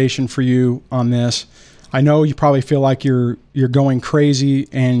recommendation for you on this. I know you probably feel like you're going crazy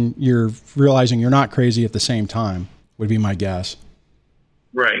and you're realizing you're not crazy at the same time, would be my guess.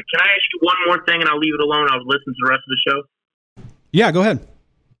 Right. Can I ask you one more thing and I'll leave it alone? I'll listen to the rest of the show. Yeah, go ahead.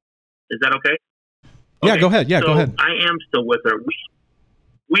 Is that okay? Yeah, go ahead. Yeah, go ahead. I am still with her.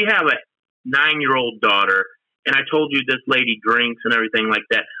 We have a 9-year-old daughter, and I told you this lady drinks and everything like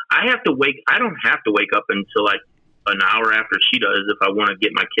that. I don't have to wake up until like an hour after she does if I want to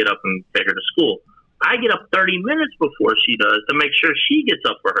get my kid up and take her to school. I get up 30 minutes before she does to make sure she gets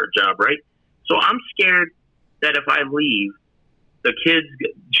up for her job, right? So I'm scared that if I leave,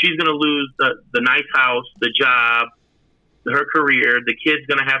 she's going to lose the nice house, the job, her career. The kid's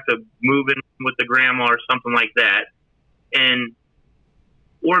going to have to move in with the grandma or something like that.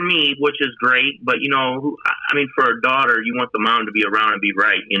 Or me, which is great. But, for a daughter, you want the mom to be around and be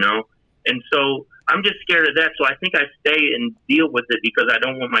right, And so I'm just scared of that. So I think I stay and deal with it because I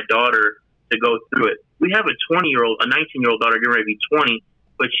don't want my daughter to go through it. We have a 19-year-old daughter getting ready to be 20,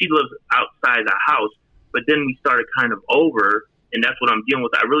 but she lives outside the house. But then we started kind of over, and that's what I'm dealing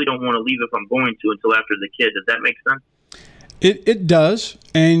with. I really don't want to leave if I'm going to until after the kid. Does that make sense? It does.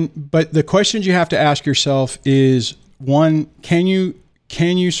 But the questions you have to ask yourself is, one, can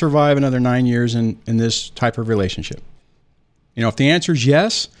you survive another 9 years in this type of relationship? If the answer is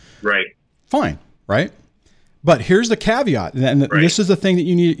yes, right, fine, right? But here's the caveat, and this is the thing that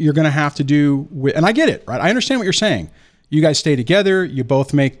you're going to have to do with, and I get it, right? I understand what you're saying. You guys stay together. You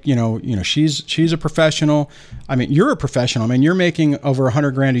both make, she's a professional. I mean, you're a professional. I mean, you're making over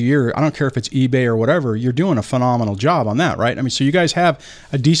 $100,000 a year. I don't care if it's eBay or whatever. You're doing a phenomenal job on that, right? I mean, so you guys have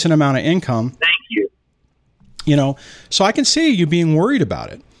a decent amount of income. Thank you. So I can see you being worried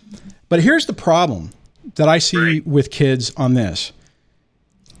about it. But here's the problem that I see with kids on this.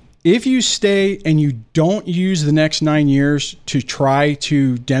 If you stay and you don't use the next 9 years to try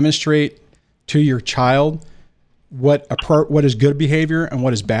to demonstrate to your child what is good behavior and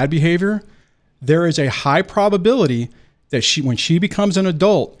what is bad behavior, there is a high probability that when she becomes an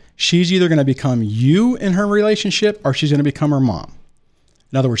adult, she's either going to become you in her relationship or she's going to become her mom.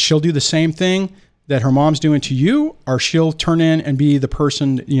 In other words, she'll do the same thing that her mom's doing to you, or she'll turn in and be the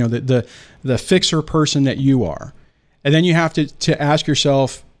person, the fixer person that you are. And then you have to ask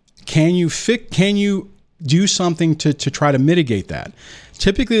yourself, can you do something to try to mitigate that?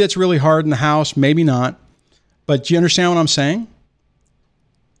 Typically that's really hard in the house, maybe not. But do you understand what I'm saying?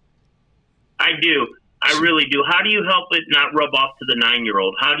 I do. I really do. How do you help it not rub off to the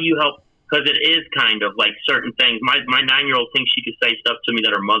 9-year-old? How do you help? Because it is kind of like certain things. My 9-year-old thinks she could say stuff to me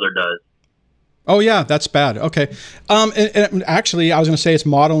that her mother does. Oh yeah, that's bad. Okay. And actually I was going to say it's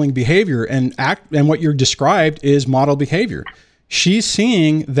modeling behavior, and what you're described is model behavior. she's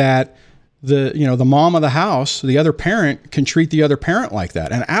seeing that the mom of the house, the other parent, can treat the other parent like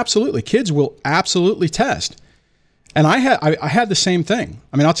that. And absolutely, kids will absolutely test. And I had the same thing.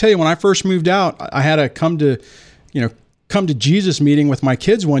 I mean, I'll tell you, when I first moved out, I had a come to Jesus meeting with my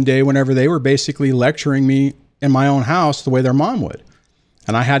kids one day whenever they were basically lecturing me in my own house the way their mom would.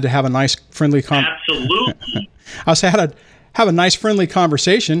 And I had to have a nice, friendly Absolutely. I had to have a nice, friendly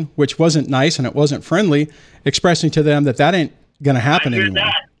conversation, which wasn't nice and it wasn't friendly, expressing to them that ain't going to happen anymore.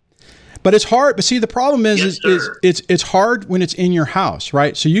 That. But it's hard. But see, the problem is Yes, it's hard when it's in your house,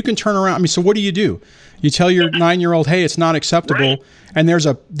 right? So you can turn around. I mean, so what do? You tell your 9-year-old, hey, it's not acceptable. Right. And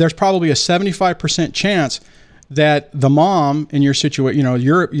there's probably a 75% chance that the mom in your situation,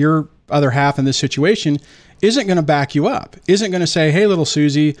 your other half in this situation, isn't going to back you up, isn't going to say, hey, little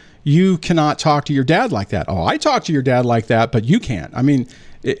Susie, you cannot talk to your dad like that. Oh, I talk to your dad like that, but you can't. I mean,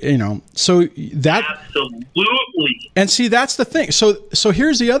 so that. Absolutely. And see, that's the thing. So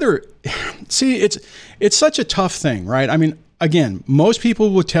here's the other, see, it's such a tough thing, right? I mean, again, most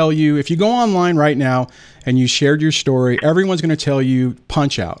people will tell you, if you go online right now and you shared your story, everyone's going to tell you,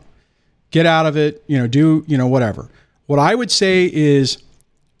 punch out, get out of it, do, whatever. What I would say is,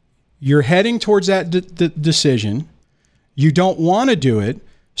 you're heading towards that decision. You don't want to do it.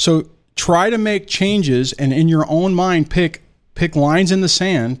 So try to make changes and in your own mind, pick lines in the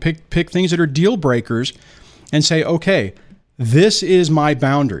sand, pick things that are deal breakers and say, okay, this is my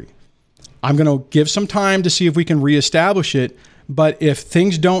boundary. I'm going to give some time to see if we can reestablish it. But if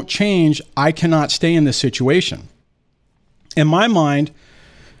things don't change, I cannot stay in this situation. In my mind,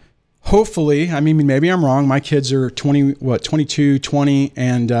 hopefully, I mean, maybe I'm wrong. My kids are 22, 20,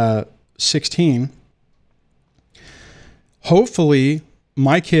 and 16. Hopefully,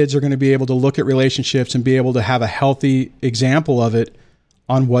 my kids are going to be able to look at relationships and be able to have a healthy example of it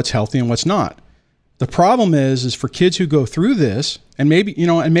on what's healthy and what's not. The problem is for kids who go through this, and maybe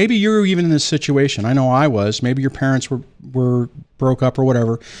you're even in this situation. I know I was. Maybe your parents were broke up or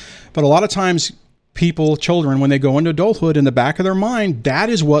whatever. But a lot of times, children, when they go into adulthood, in the back of their mind, that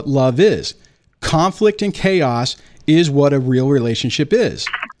is what love is. Conflict and chaos is what a real relationship is.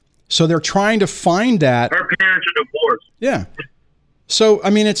 So they're trying to find that. Her parents are divorced. Yeah. So I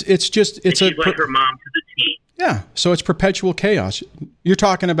mean, it's she's like her mom to the T. Yeah. So it's perpetual chaos. You're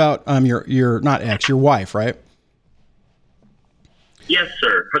talking about your not ex, your wife, right? Yes,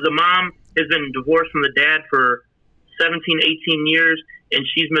 sir. The mom has been divorced from the dad for 17, 18 years. And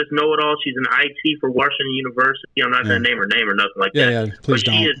she's Miss Know-It-All. She's in IT for Washington University. I'm not going to name her name or nothing like that. Yeah, please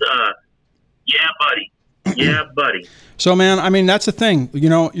don't. She is, yeah, buddy. Yeah, buddy. So, man, I mean, that's the thing.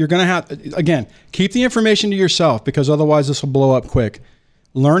 You're going to have, again, keep the information to yourself because otherwise this will blow up quick.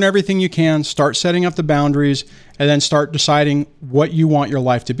 Learn everything you can, start setting up the boundaries, and then start deciding what you want your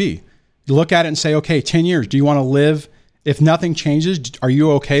life to be. You look at it and say, okay, 10 years. Do you want to live? If nothing changes, are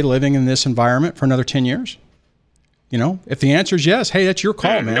you okay living in this environment for another 10 years? If the answer is yes, hey, that's your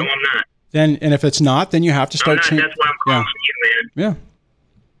call, man. No, I'm not. And if it's not, then you have to start changing. That's why I'm calling you, man.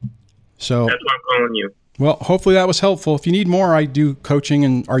 Yeah. So that's why I'm calling you. Well, hopefully that was helpful. If you need more, I do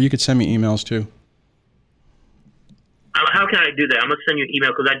coaching, or you could send me emails too. How can I do that? I'm gonna send you an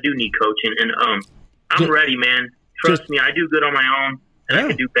email because I do need coaching, and I'm ready, man. Trust me, I do good on my own, and I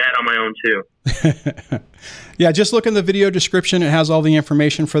can do bad on my own too. Yeah, just look in the video description. It has all the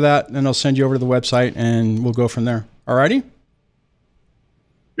information for that, and I'll send you over to the website, and we'll go from there. Alrighty?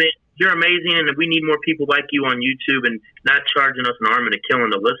 You're amazing, and we need more people like you on YouTube and not charging us an arm and a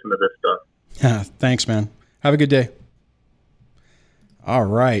killing to listen to this stuff. Yeah, thanks, man. Have a good day. All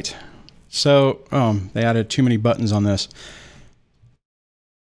right. So, they added too many buttons on this.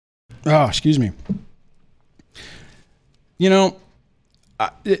 Oh, excuse me.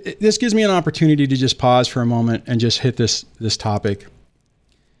 This gives me an opportunity to just pause for a moment and just hit this topic.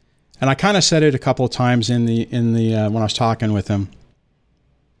 And I kind of said it a couple of times in the when I was talking with him.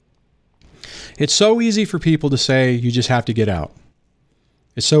 It's so easy for people to say you just have to get out.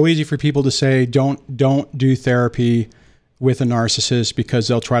 It's so easy for people to say don't do therapy with a narcissist because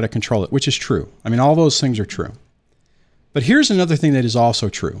they'll try to control it, which is true. I mean, all those things are true. But here's another thing that is also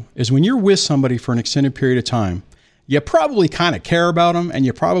true, is when you're with somebody for an extended period of time, you probably kind of care about them, and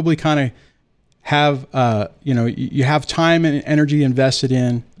you probably kind of have, you have time and energy invested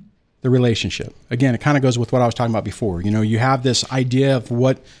in the relationship. Again, it kind of goes with what I was talking about before. You have this idea of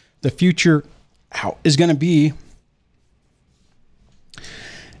what the future is going to be,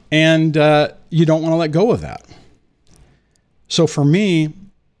 and you don't want to let go of that. So for me,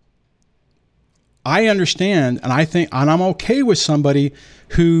 I understand, and I think, and I'm okay with somebody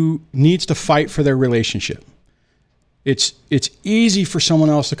who needs to fight for their relationship. it's easy for someone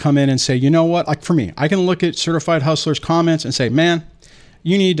else to come in and say, you know what, like for me, I can look at Certified Hustler's comments and say, man,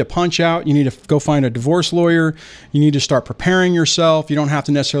 you need to punch out. You need to go find a divorce lawyer. You need to start preparing yourself. You don't have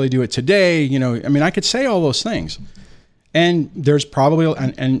to necessarily do it today. You know, I mean, I could say all those things. And there's probably,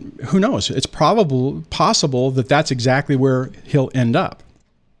 and who knows, it's probably possible that that's exactly where he'll end up.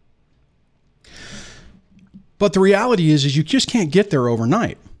 But the reality is you just can't get there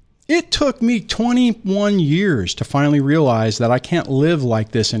overnight. It took me 21 years to finally realize that I can't live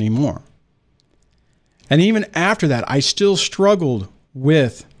like this anymore. And even after that, I still struggled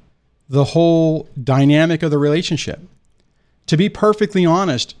with the whole dynamic of the relationship. To be perfectly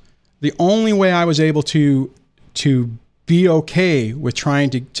honest, the only way I was able to be okay with trying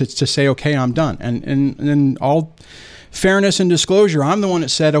to say, okay, I'm done. And in all fairness and disclosure, I'm the one that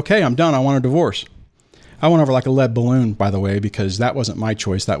said, okay, I'm done. I want a divorce. I went over like a lead balloon, by the way, because that wasn't my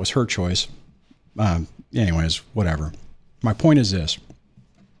choice. That was her choice. Anyways, whatever. My point is this.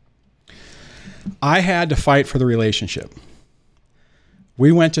 I had to fight for the relationship.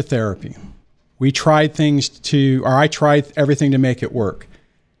 We went to therapy. We tried I tried everything to make it work.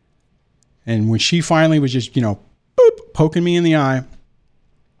 And when she finally was just, boop, poking me in the eye,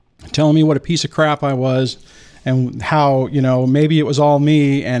 telling me what a piece of crap I was and how, maybe it was all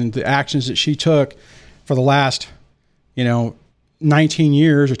me and the actions that she took for the last, 19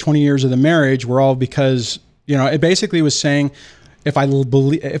 years or 20 years of the marriage were all because, it basically was saying if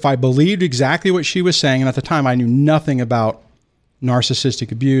I believed exactly what she was saying, and at the time I knew nothing about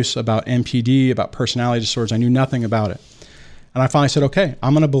narcissistic abuse, about NPD, about personality disorders. I knew nothing about it. And I finally said, okay,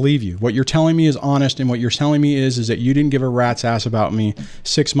 I'm going to believe you. What you're telling me is honest. And what you're telling me is that you didn't give a rat's ass about me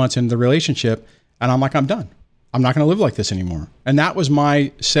 6 months into the relationship. And I'm like, I'm done. I'm not going to live like this anymore. And that was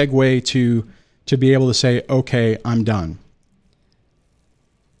my segue to be able to say, okay, I'm done.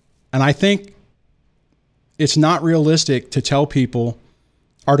 And I think it's not realistic to tell people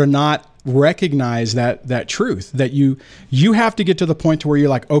or to not recognize that truth, that you have to get to the point to where you're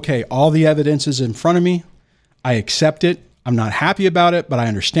like, okay, all the evidence is in front of me. I accept it. I'm not happy about it, but I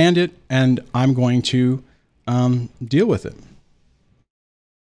understand it, and I'm going to deal with it.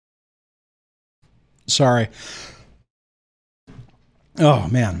 Sorry. Oh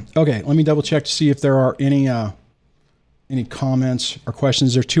man. Okay, let me double check to see if there are any comments or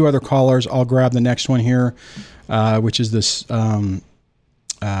questions. There are two other callers. I'll grab the next one here, which is this.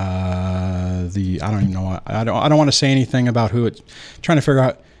 I don't even know. I don't want to say anything about who it's trying to figure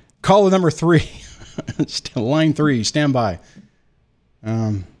out. Caller number 3, line 3, stand by.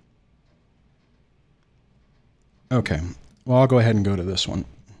 Okay. Well, I'll go ahead and go to this one.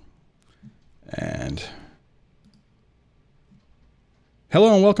 And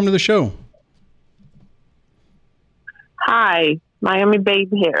hello and welcome to the show. Hi, Miami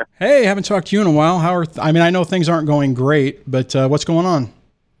Babe here. Hey, haven't talked to you in a while. I know things aren't going great, but what's going on?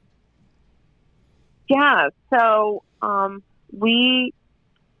 Yeah, so we're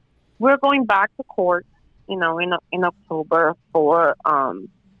going back to court, in October for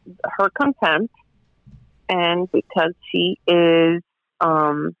her contempt, and because she is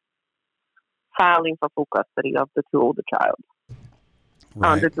filing for full custody of the two older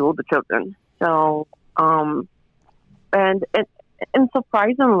children. So, and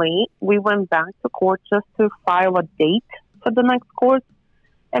surprisingly, we went back to court just to file a date for the next court.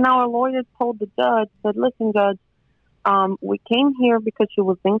 And our lawyer told the judge, said, listen, judge, we came here because she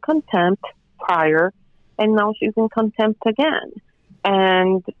was in contempt prior, and now she's in contempt again.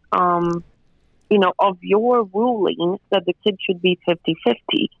 And, of your ruling that the kid should be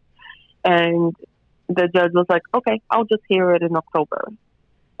 50-50. And the judge was like, okay, I'll just hear it in October.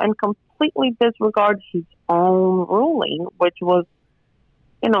 And completely disregard his own ruling, which was,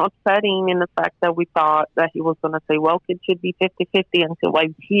 upsetting in the fact that we thought that he was going to say, well, kids should be 50-50 until I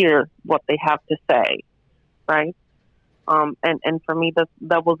hear what they have to say, right? And for me,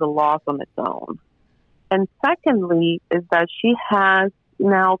 that was a loss on its own. And secondly, is that she has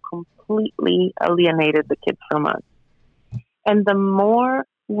now completely alienated the kids from us. And the more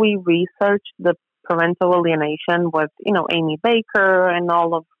we research the parental alienation with, Amy Baker and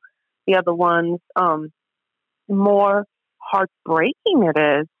all of the other ones, more heartbreaking it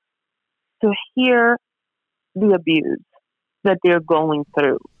is to hear the abuse that they're going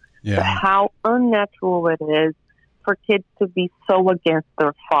through. Yeah. How unnatural it is for kids to be so against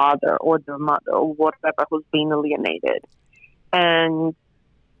their father or their mother or whatever who's being alienated. And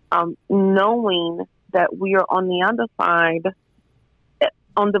knowing that we are on the other side,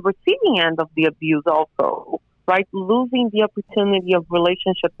 on the receiving end of the abuse also, right? Losing the opportunity of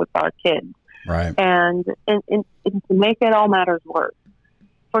relationship with our kids. Right. And to make it all matters worse,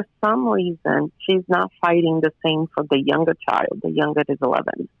 for some reason, she's not fighting the same for the younger child. The youngest is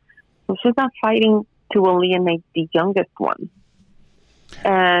 11. So she's not fighting to alienate the youngest one.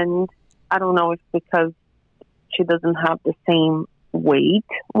 And I don't know if because she doesn't have the same weight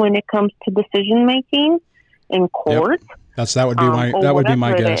when it comes to decision making in court. Yep. That would be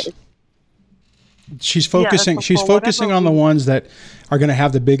my guess. She's focusing on the ones that are going to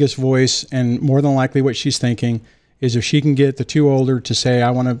have the biggest voice, and more than likely what she's thinking is if she can get the two older to say, I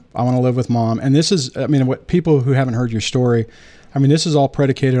want to live with mom. And this is, I mean, what people who haven't heard your story, I mean, this is all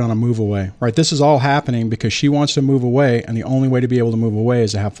predicated on a move away, right? This is all happening because she wants to move away, and the only way to be able to move away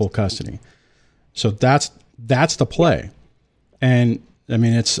is to have full custody. So that's the play. And I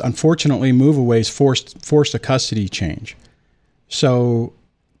mean, it's unfortunately move aways forced a custody change. So,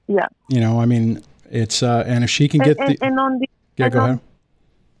 yeah, you know, I mean, it's, and if she can get go ahead.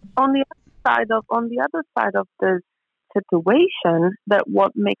 On the other side of this situation, that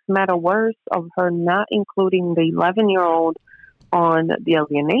what makes matter worse of her not including the 11-year-old on the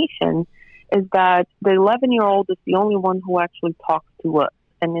alienation is that the 11-year-old is the only one who actually talks to us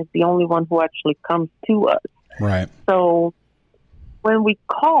and is the only one who actually comes to us. Right. So when we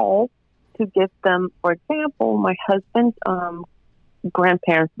call to give them, for example, my husband's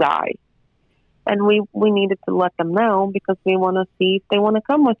grandparents died. And we needed to let them know because we want to see if they want to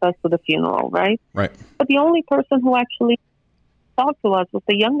come with us to the funeral, right? Right. But the only person who actually talked to us was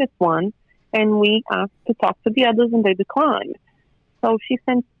the youngest one, and we asked to talk to the others, and they declined. So she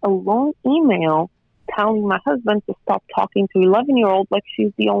sent a long email telling my husband to stop talking to 11-year-old like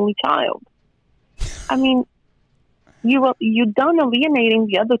she's the only child. I mean, you're done alienating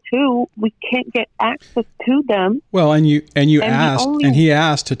the other two. We can't get access to them. Well, and he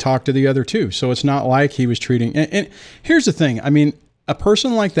asked to talk to the other two. So it's not like he was treating. And here's the thing. I mean, a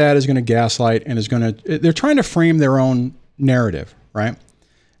person like that is going to gaslight and they're trying to frame their own narrative, right?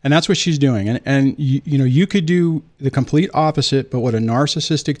 And that's what she's doing. And you could do the complete opposite, but what a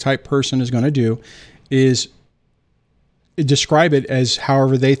narcissistic type person is going to do is describe it as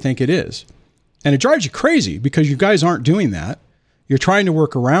however they think it is. And it drives you crazy because you guys aren't doing that. You're trying to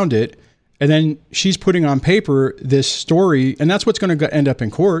work around it. And then she's putting on paper this story, and that's what's going to end up in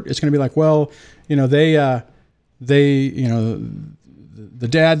court. It's going to be like, well, you know, the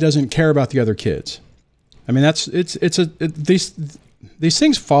dad doesn't care about the other kids. I mean, these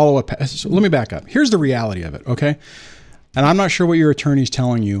things follow a path. So let me back up. Here's the reality of it. Okay. And I'm not sure what your attorney's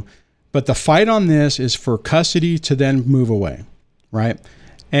telling you, but the fight on this is for custody to then move away. Right.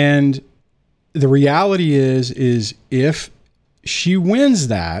 And the reality is if she wins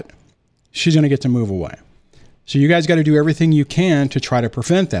that, she's going to get to move away. So you guys got to do everything you can to try to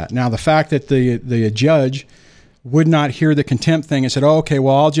prevent that. Now, the fact that the judge would not hear the contempt thing and said, oh, okay,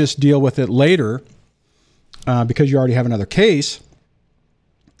 well, I'll just deal with it later because you already have another case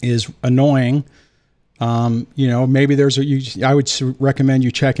is annoying. Maybe I would recommend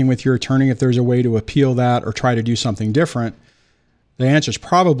you checking with your attorney if there's a way to appeal that or try to do something different. The answer is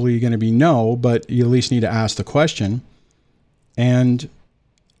probably going to be no, but you at least need to ask the question. And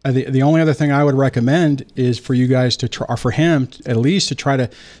the only other thing I would recommend is for you guys to try, or for him at least to try to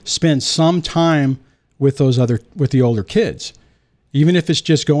spend some time with the older kids, even if it's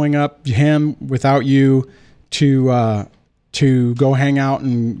just going up him without you to go hang out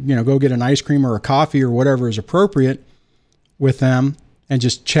and go get an ice cream or a coffee or whatever is appropriate with them. And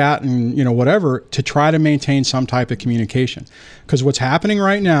just chat and, whatever to try to maintain some type of communication. Because what's happening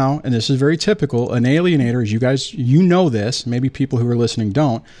right now, and this is very typical, an alienator, as you guys, this, maybe people who are listening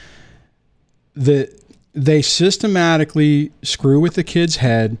don't, they systematically screw with the kids'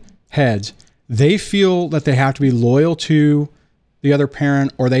 heads. They feel that they have to be loyal to the other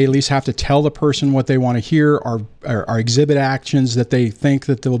parent, or they at least have to tell the person what they want to hear or exhibit actions that they think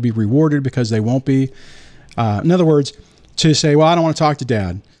that they'll be rewarded because they won't be. In other words, to say, well, I don't want to talk to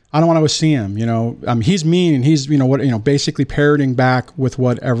dad. I don't want to go see him. He's mean and he's, basically parroting back with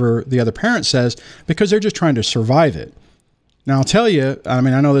whatever the other parent says because they're just trying to survive it. Now, I'll tell you, I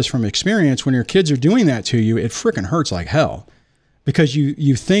know this from experience. When your kids are doing that to you, it freaking hurts like hell because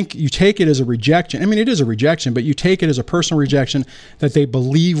you think you take it as a rejection. I mean, it is a rejection, but you take it as a personal rejection that they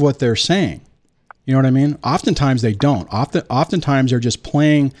believe what they're saying. You know what I mean? Oftentimes they don't. Oftentimes they're just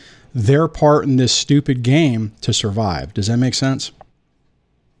playing their part in this stupid game to survive. Does that make sense?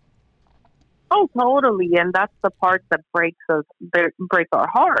 Oh, totally. And that's the part that breaks our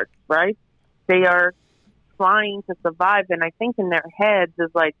hearts, right? They are trying to survive. And I think in their heads is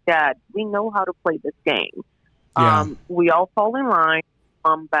like, Dad, we know how to play this game. Yeah. We all fall in line,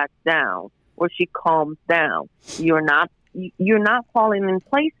 mom backs down, or she calms down. You're not falling in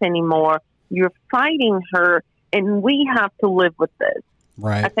place anymore. You're fighting her, and we have to live with this.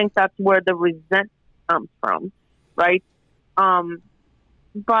 Right. I think that's where the resent comes from, right?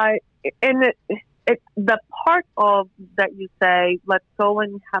 But the part of that you say, let's go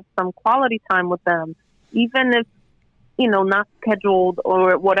and have some quality time with them, even if, not scheduled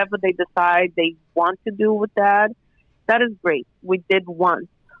or whatever they decide they want to do with dad, that is great. We did once,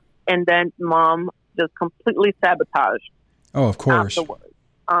 and then mom just completely sabotaged. Oh, of course. Afterwards.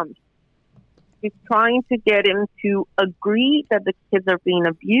 She's trying to get him to agree that the kids are being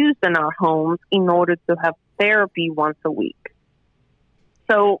abused in our homes in order to have therapy once a week.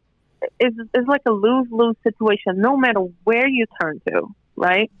 So it's like a lose-lose situation, no matter where you turn to,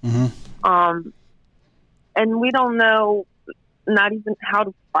 right? Mm-hmm. And we don't know not even how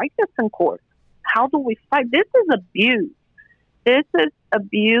to fight this in court. How do we fight? This is abuse. This is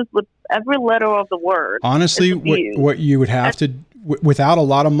abuse with every letter of the word. Honestly, what you would have to, without a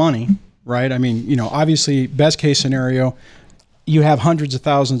lot of money, right? I mean, obviously, best case scenario, you have hundreds of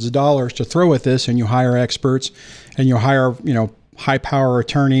thousands of dollars to throw at this, and you hire experts, and you hire, high power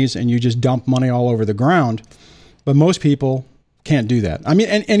attorneys, and you just dump money all over the ground. But most people can't do that. I mean,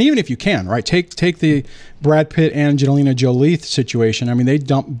 and even if you can, right? Take the Brad Pitt, Angelina Jolie situation. I mean, they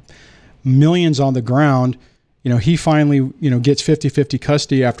dump millions on the ground. He finally, gets 50-50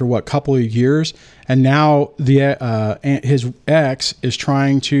 custody after couple of years. And now his ex is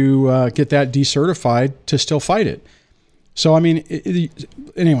trying to get that decertified to still fight it. So, I mean,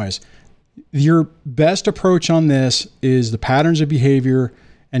 anyways, your best approach on this is the patterns of behavior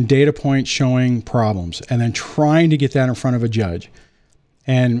and data points showing problems, and then trying to get that in front of a judge.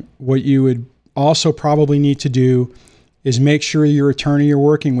 And what you would also probably need to do is make sure your attorney you're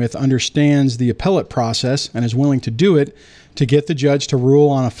working with understands the appellate process and is willing to do it to get the judge to rule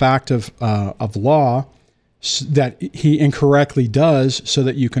on a fact of law that he incorrectly does, so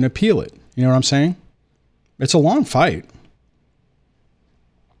that you can appeal it. You know what I'm saying? It's a long fight.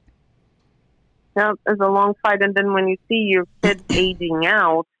 Yeah, it's a long fight. And then when you see your kids aging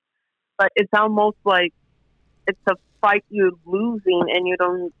out, but it's almost like it's a fight you're losing, and you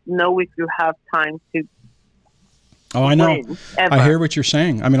don't know if you have time to. Oh, I know. I hear what you're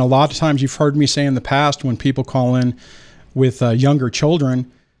saying. I mean, a lot of times you've heard me say in the past, when people call in with younger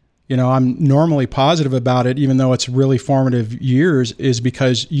children, I'm normally positive about it, even though it's really formative years, is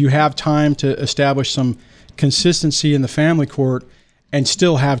because you have time to establish some consistency in the family court and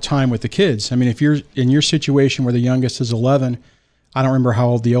still have time with the kids. I mean, if you're in your situation where the youngest is 11, I don't remember how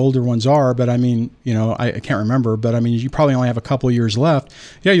old the older ones are, but I mean, I can't remember, but I mean, you probably only have a couple of years left.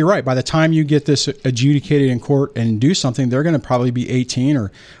 Yeah, you're right. By the time you get this adjudicated in court and do something, they're going to probably be 18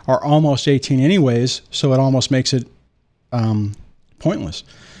 or almost 18 anyways. So it almost makes it pointless.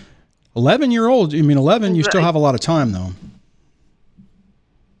 11-year-old, 11, you still have a lot of time though.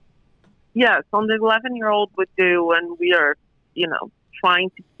 Yes, on the 11-year-old we do, and we are,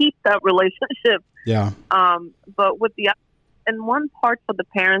 trying to keep that relationship. Yeah. But with and one part for the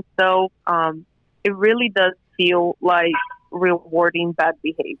parents, though, it really does feel like rewarding bad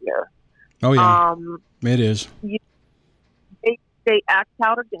behavior. Oh, yeah. It is. They act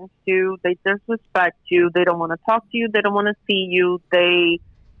out against you. They disrespect you. They don't want to talk to you. They don't want to see you. They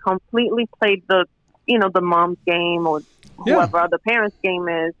completely played the mom's game or whoever other parent's game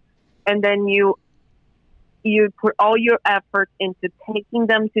is. And then you put all your effort into taking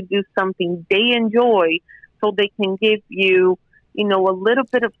them to do something they enjoy, so they can give you, a little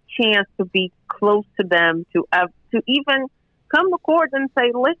bit of chance to be close to them, to even come to court and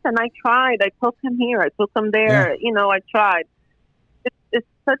say, listen, I tried. I took him here. I took him there. Yeah. I tried. It's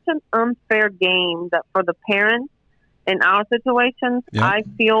such an unfair game that for the parents in our situations, yeah. I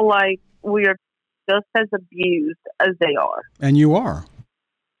feel like we are just as abused as they are. And you are.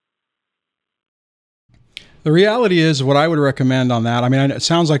 The reality is, what I would recommend on that, I mean, it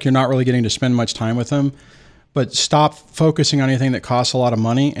sounds like you're not really getting to spend much time with them, but stop focusing on anything that costs a lot of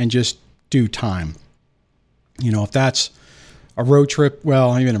money and just do time. If that's a road trip,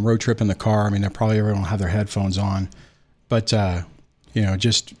 well, even a road trip in the car, I mean, they're probably everyone will have their headphones on, but,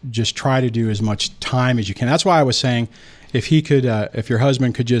 just try to do as much time as you can. That's why I was saying, if he could, if your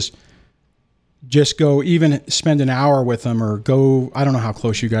husband could just go, even spend an hour with them, or go, I don't know how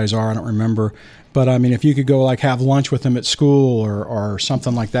close you guys are, I don't remember, but I mean, if you could go have lunch with them at school or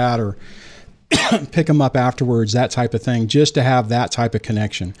something like that, or pick them up afterwards, that type of thing, just to have that type of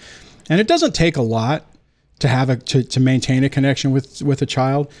connection. And it doesn't take a lot to have to maintain a connection with a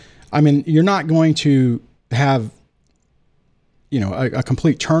child. I mean, you're not going to have, a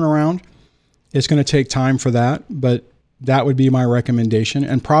complete turnaround. It's going to take time for that, but that would be my recommendation.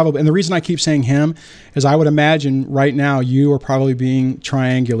 And the reason I keep saying him is I would imagine right now you are probably being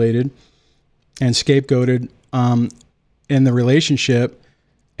triangulated and scapegoated in the relationship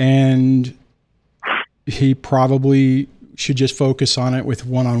and he probably should just focus on it with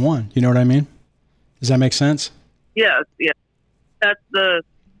one-on-one. You know what I mean? Does that make sense? Yes, yes. That's the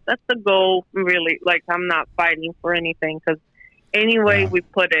goal, really. Like, I'm not fighting for anything because any way we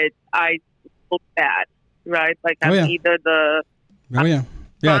put it, I look bad, right? Like, I'm either the... Oh, yeah.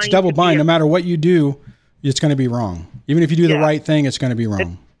 Yeah, it's double bind. No matter what you do, it's going to be wrong. Even if you do the right thing, it's going to be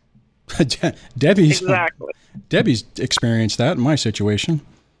wrong. Debbie's experienced that in my situation.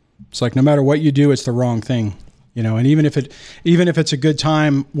 It's like no matter what you do, it's the wrong thing. You know, and even if it's a good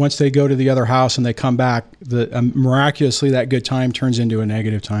time, once they go to the other house and they come back, miraculously that good time turns into a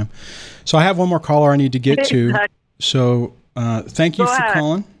negative time. So I have one more caller I need to get to. So thank you for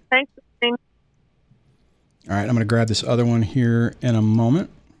calling. Thanks. All right, I'm going to grab this other one here in a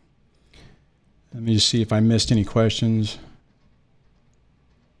moment. Let me just see if I missed any questions.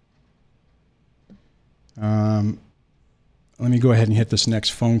 Let me go ahead and hit this next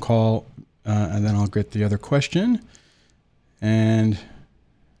phone call, and then I'll get the other question. And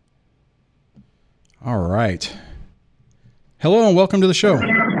all right. Hello and welcome to the show.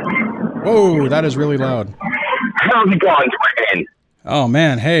 Whoa, that is really loud. How's it going, Dwayne? Oh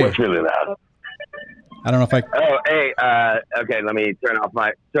man, hey. What's really loud? I don't know if I. Oh, hey. Okay, let me turn off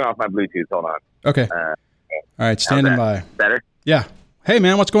my Bluetooth. Hold on. Okay. All right, standing by. Better? Yeah. Hey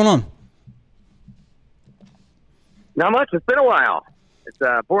man, what's going on? Not much. It's been a while. It's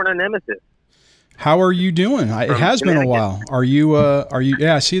born a nemesis. How are you doing? It has been a while. Are you?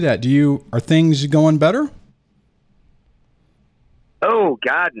 Yeah, I see that. Are things going better? Oh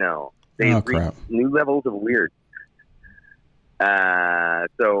God, no. They've crap. reached new levels of weird.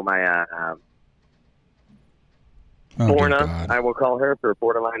 So my Borna, I will call her, for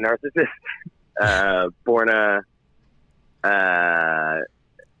borderline narcissist. Borna,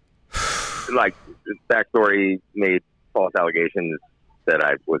 like backstory, made false allegations that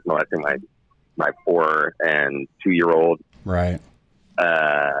I was molesting my 4 and 2-year-old. Right.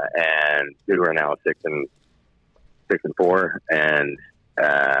 And who are now 6 and 4, and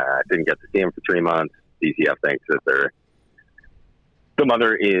didn't get to see him for 3 months. DCF thinks that the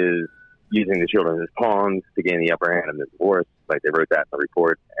mother is using the children as pawns to gain the upper hand in the divorce. Like, they wrote that in the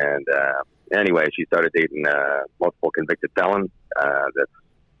report. And anyway, she started dating multiple convicted felons. That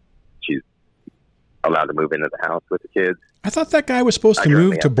she's allowed to move into the house with the kids. I thought that guy was supposed to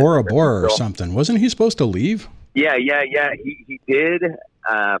move to Bora Bora or something. Wasn't he supposed to leave? Yeah. He did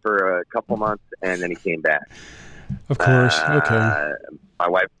for a couple months, and then he came back. Of course. Okay. My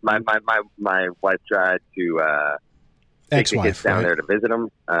wife tried to take the kids down there to visit him.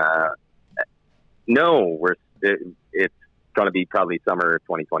 No, it's going to be probably summer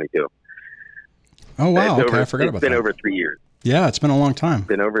 2022. Oh wow! I forgot about that. It's been over 3 years. Yeah, it's been a long time. It's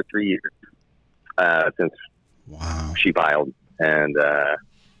been over 3 years since she filed, and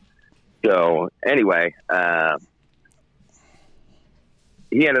so anyway,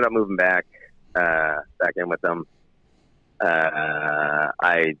 he ended up moving back in with them.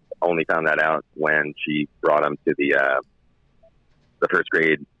 I only found that out when she brought him to the first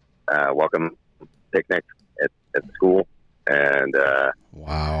grade welcome picnic at the school, and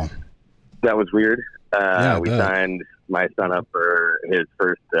wow, that was weird. We bet. signed my son up for his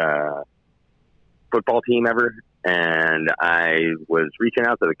first football team ever, and I was reaching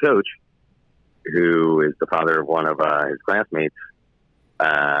out to the coach, who is the father of one of his classmates,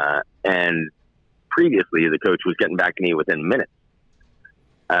 and previously the coach was getting back to me within minutes,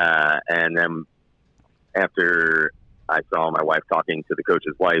 and then after I saw my wife talking to the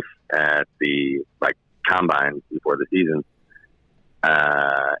coach's wife at the combine before the season,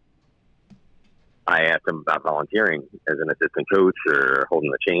 I asked him about volunteering as an assistant coach or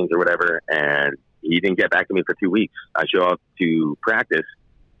holding the chains or whatever, and he didn't get back to me for 2 weeks. I show up to practice,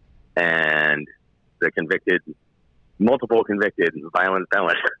 and the multiple convicted violent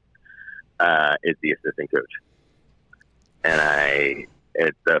felon is the assistant coach. And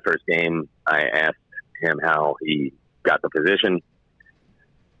at the first game, I asked him how he got the position,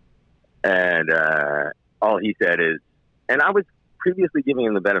 and all he said is, and I was previously giving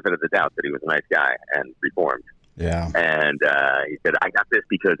him the benefit of the doubt that he was a nice guy and reformed. Yeah. And he said, I got this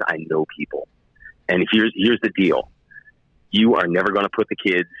because I know people. And here's the deal. You are never going to put the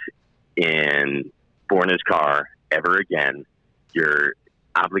kids in Borna's car ever again. Your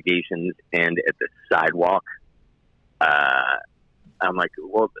obligations end at the sidewalk. I'm like,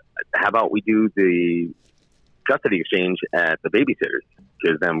 well, how about we do the custody exchange at the babysitters?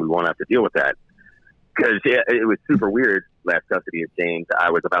 Because then we won't have to deal with that. Because it was super weird last custody exchange. I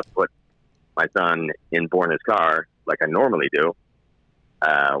was about to put my son in Borna's car like I normally do,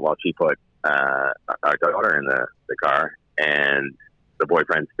 while she put our daughter in the car. And the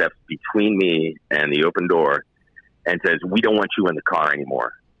boyfriend steps between me and the open door and says, "We don't want you in the car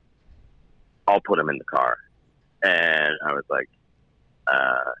anymore. I'll put him in the car." And I was like,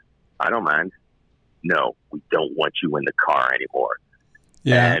 I don't mind. No, we don't want you in the car anymore.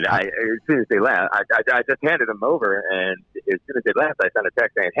 Yeah. And as soon as they left, I just handed them over. And as soon as they left, I sent a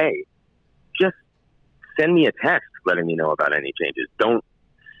text saying, "Hey, just send me a text letting me know about any changes. Don't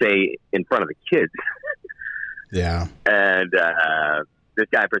say in front of the kids." Yeah. And this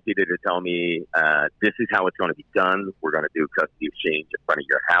guy proceeded to tell me, "This is how it's going to be done. We're going to do custody exchange in front of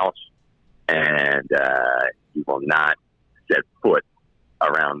your house. And you will not set foot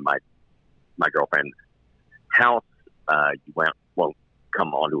around my girlfriend's house. You won't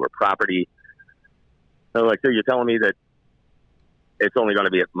come onto her property." So like, so you're telling me that it's only going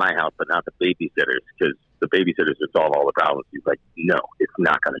to be at my house, but not the babysitters, because the babysitters would solve all the problems. He's like, "No, it's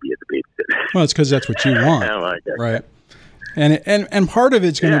not going to be at the babysitters." Well, it's because that's what you want, like, okay. Right? And part of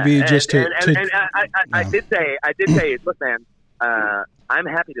it's going to be just to. I did say, "Look, man, I'm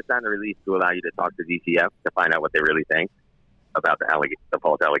happy to sign the release to allow you to talk to DCF to find out what they really think about the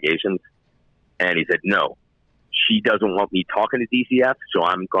false allegations." And he said, "No, she doesn't want me talking to DCF, so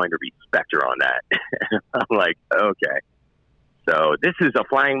I'm going to respect her on that." I'm like, okay. So this is a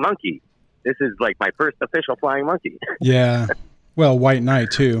flying monkey. This is like my first official flying monkey. Yeah. Well, White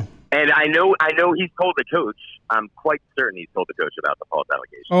Knight too. And I know he's told the coach. I'm quite certain he's told the coach about the false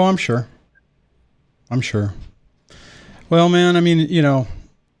allegations. Oh, I'm sure. Well, man, I mean,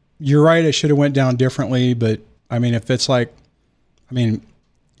 you're right. It should have went down differently, but I mean, if it's like,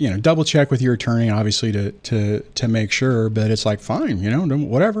 double check with your attorney, obviously, to make sure. But it's like, fine,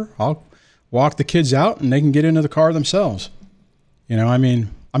 whatever. I'll walk the kids out, and they can get into the car themselves. I mean,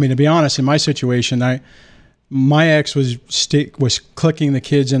 to be honest, in my situation, my ex was clicking the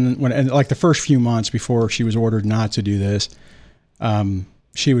kids in and like the first few months before she was ordered not to do this.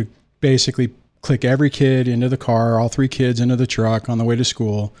 She would basically click every kid into the car, all 3 kids into the truck on the way to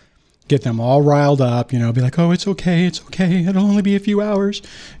school, get them all riled up, be like, "Oh, it's okay. It'll only be a few hours.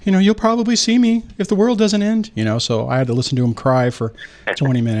 You'll probably see me if the world doesn't end." So I had to listen to him cry for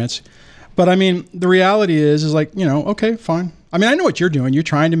 20 minutes. But I mean, the reality is like, okay, fine. I mean, I know what you're doing. You're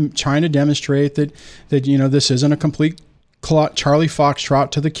trying to demonstrate that this isn't a complete Charlie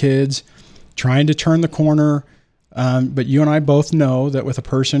Foxtrot to the kids, trying to turn the corner. But you and I both know that with a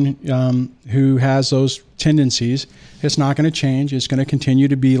person who has those tendencies, it's not going to change. It's going to continue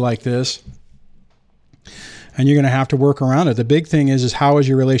to be like this. And you're going to have to work around it. The big thing is how is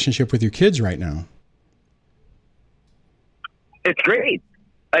your relationship with your kids right now? It's great.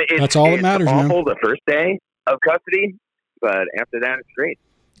 That's all that matters, man. It's awful the first day of custody, but after that, it's great.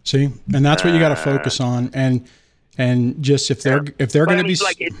 See, and that's what you got to focus on. And just if they're going to be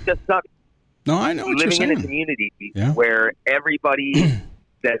like, it's just not. No, I know what living you're saying. in a community where everybody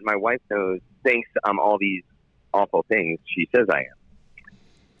that my wife knows thinks I'm all these awful things she says I am.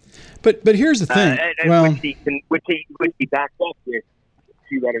 But here's the thing. Which he backed up with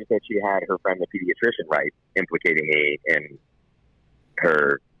 2 letters that she had her friend, the pediatrician, write, implicating me in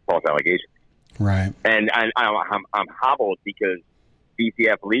her false allegations. Right. And I'm hobbled because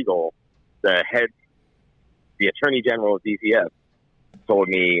DCF Legal, the Attorney General of DCF, told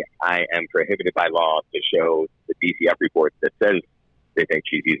me I am prohibited by law to show the DCF report that says they think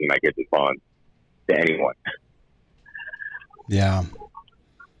she's using my kids as bonds to anyone. Yeah.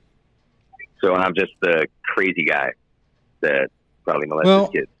 So I'm just the crazy guy that probably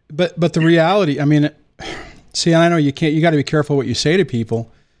molested kids. But the reality, I mean, see, I know you got to be careful what you say to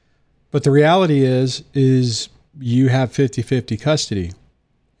people, but the reality is you have 50-50 custody.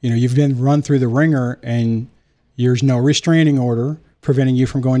 You've been run through the ringer and there's no restraining order preventing you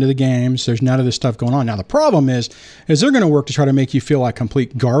from going to the games. There's none of this stuff going on. Now, the problem is they're going to work to try to make you feel like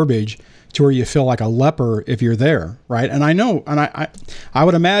complete garbage to where you feel like a leper if you're there, right? And I know, and I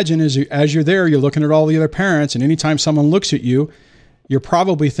would imagine as you're there, you're looking at all the other parents, and anytime someone looks at you, you're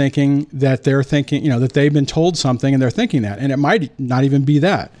probably thinking that they're thinking, that they've been told something and they're thinking that. And it might not even be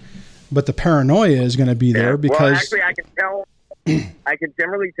that. But the paranoia is going to be there because... Well, actually, I can tell. I can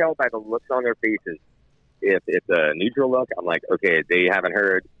generally tell by the looks on their faces. If it's a neutral look, I'm like, okay, they haven't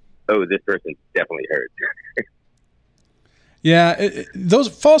heard. Oh, this person's definitely heard. Yeah, those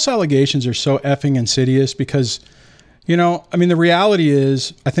false allegations are so effing insidious because, the reality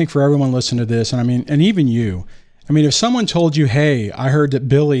is, I think for everyone listening to this, and even you, if someone told you, hey, I heard that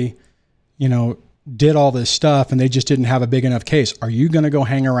Billy, did all this stuff and they just didn't have a big enough case, are you going to go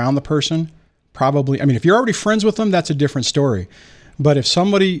hang around the person? Probably. If you're already friends with them, that's a different story. But if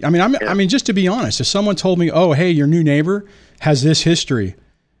somebody, just to be honest, if someone told me, oh, hey, your new neighbor has this history,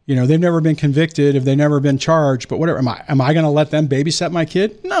 they've never been convicted, if they've never been charged, but whatever. Am I going to let them babysit my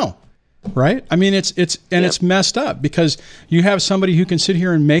kid? No. Right? I mean, it's messed up because you have somebody who can sit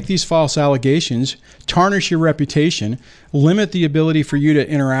here and make these false allegations, tarnish your reputation, limit the ability for you to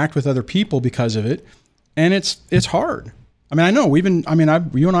interact with other people because of it. And it's hard. I mean, I know you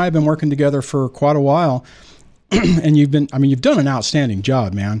and I have been working together for quite a while, and you've done an outstanding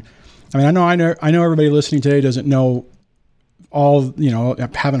job, man. I mean, I know everybody listening today doesn't know all,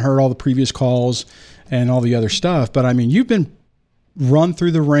 haven't heard all the previous calls and all the other stuff, but I mean, you've been run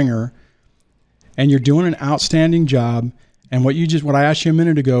through the ringer. And you're doing an outstanding job. And what I asked you a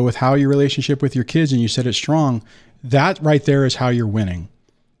minute ago with how your relationship with your kids, and you said it's strong, that right there is how you're winning.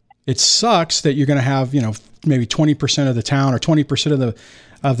 It sucks that you're going to have, maybe 20% of the town or 20%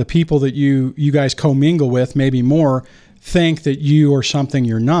 of the people that you guys commingle with, maybe more, think that you are something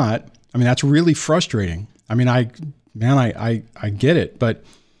you're not. I mean, that's really frustrating. I mean, I get it, but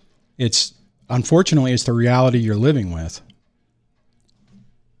unfortunately, it's the reality you're living with.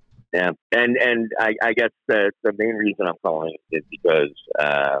 Yeah, and I guess the main reason I'm calling is because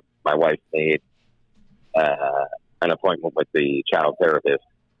my wife made an appointment with the child therapist,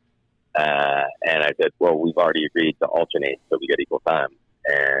 and I said, well, we've already agreed to alternate so we get equal time.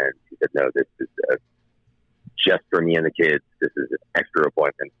 And she said, no, this is just for me and the kids. This is an extra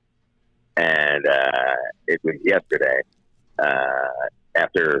appointment. And it was yesterday,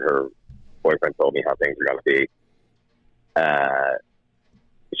 after her boyfriend told me how things are going to be.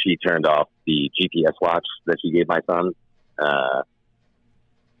 She turned off the GPS watch that she gave my son,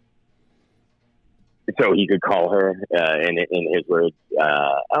 so he could call her. In his words,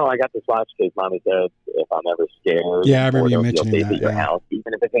 "Oh, I got this watch because Mommy said if I'm ever scared, I remember you mentioning that. At your house,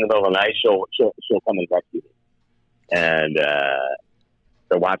 even if it's in the middle of the night, she'll come and rescue me." And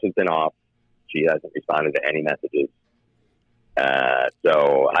the watch has been off. She hasn't responded to any messages.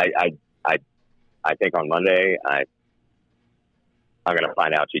 So I think on Monday I'm going to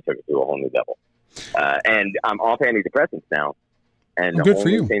find out she took it to a whole new level. And I'm off antidepressants now. And the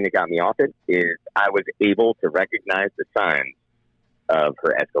only thing that got me off it is I was able to recognize the signs of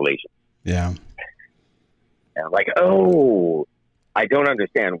her escalation. Yeah. And I'm like, oh, I don't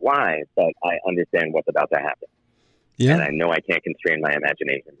understand why, but I understand what's about to happen. Yeah. And I know I can't constrain my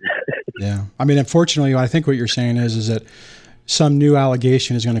imagination. Yeah. I mean, unfortunately, I think what you're saying is that some new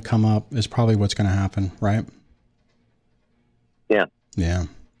allegation is going to come up is probably what's going to happen, right? Yeah. Yeah.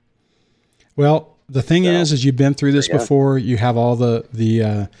 Well, the thing is you've been through this before. You have all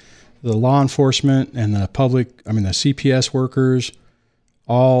the law enforcement and the public, the CPS workers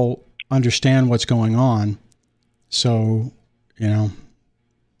all understand what's going on. So,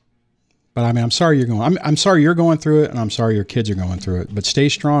 but I'm sorry I'm sorry you're going through it, and I'm sorry your kids are going through it, but stay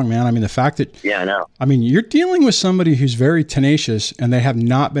strong, man. The fact that, I know. You're dealing with somebody who's very tenacious, and they have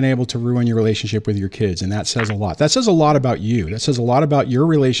not been able to ruin your relationship with your kids. And that says a lot. That says a lot about you. That says a lot about your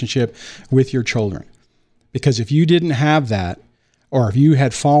relationship with your children, because if you didn't have that, or if you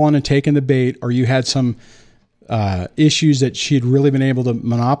had fallen and taken the bait, or you had some issues that she had really been able to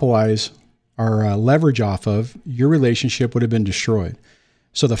monopolize or leverage off of, your relationship would have been destroyed.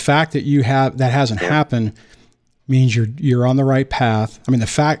 So the fact that that hasn't happened means you're on the right path.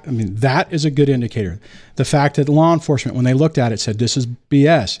 That is a good indicator. The fact that law enforcement, when they looked at it, said this is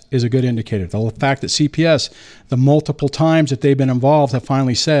BS, is a good indicator. The fact that CPS, the multiple times that they've been involved, have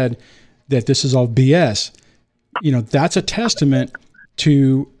finally said that this is all BS. That's a testament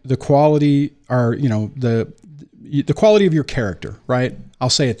to the quality, or the quality of your character, right? I'll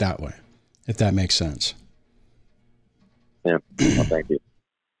say it that way, if that makes sense. Yeah. Well, thank you.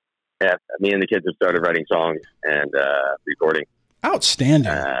 Yeah, me and the kids have started writing songs and recording.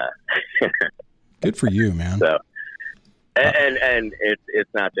 Outstanding. Good for you, man. So, and it's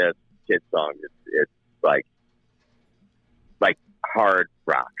not just kids songs. It's like hard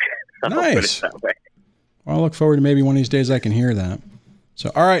rock. Nice. Well, I look forward to maybe one of these days I can hear that.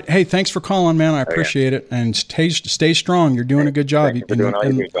 So, all right. Hey, thanks for calling, man. I appreciate it. And stay strong. You're doing a good job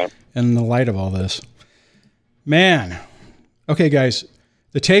in the light of all this. Man. Okay, guys.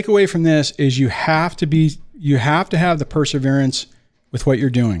 The takeaway from this is you have to have the perseverance with what you're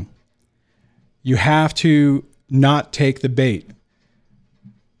doing. You have to not take the bait.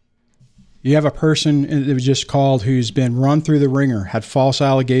 You have a person that was just called who's been run through the ringer, had false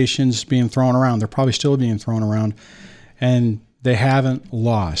allegations being thrown around. They're probably still being thrown around, and they haven't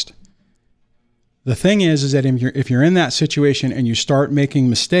lost. The thing is that if you're in that situation and you start making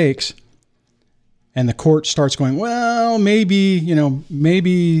mistakes, and the court starts going, well, maybe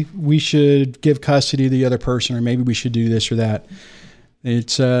we should give custody to the other person, or maybe we should do this or that.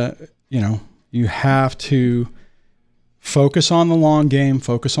 It's, you have to Focus on the long game,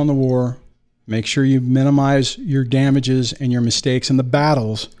 focus on the war. Make sure you minimize your damages and your mistakes in the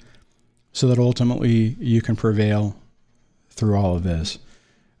battles so that ultimately you can prevail through all of this.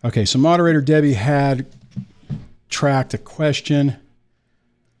 Okay, so moderator Debbie had tracked a question.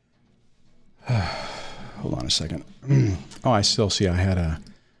 Hold on a second. Oh, I still see I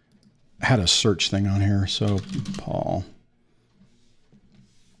had a search thing on here. So Paul.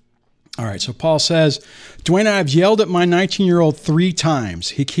 All right, so Paul says, Dwayne, I've yelled at my 19-year-old 3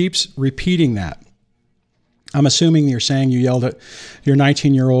 times. He keeps repeating that. I'm assuming you're saying you yelled at your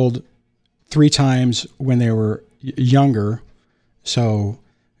 19-year-old 3 times when they were younger. So,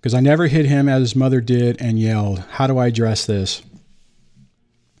 because I never hit him as his mother did and yelled. How do I address this?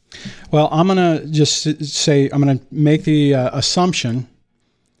 Well, I'm going to just say, I'm going to make the assumption,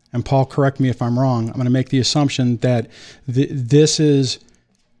 and Paul, correct me if I'm wrong, I'm going to make the assumption that this is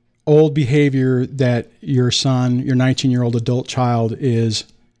old behavior that your son, your 19-year-old adult child is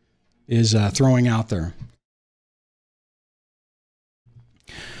throwing out there.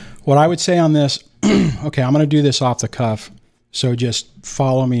 What I would say on this, okay, I'm going to do this off the cuff, so just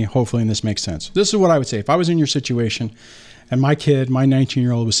follow me, hopefully, and this makes sense. This is what I would say. If I was in your situation and my kid, my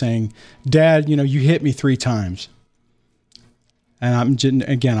 19-year-old was saying, Dad, you hit me 3 times. And I'm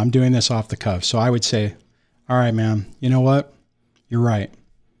doing this off the cuff. So I would say, all right, man, you know what? You're right.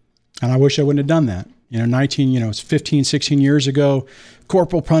 And I wish I wouldn't have done that. it's 15, 16 years ago.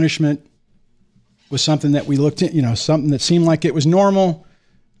 Corporal punishment was something that we looked at, something that seemed like it was normal.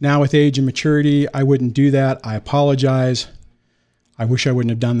 Now with age and maturity, I wouldn't do that. I apologize. I wish I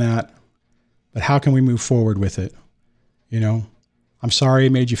wouldn't have done that. But how can we move forward with it? I'm sorry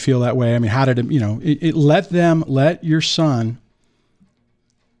it made you feel that way. I mean, how did it, let your son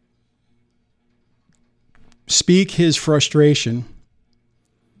speak his frustration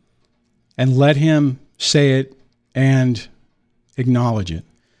and let him say it and acknowledge it.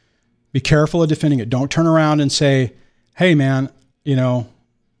 Be careful of defending it. Don't turn around and say, hey, man, well,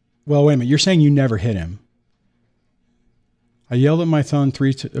 wait a minute. You're saying you never hit him. I yelled at my son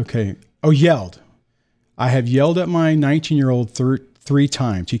 3 times. Okay. Oh, yelled. I have yelled at my 19-year-old 3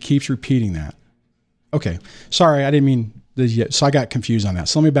 times. He keeps repeating that. Okay. Sorry, I didn't mean this. So I got confused on that.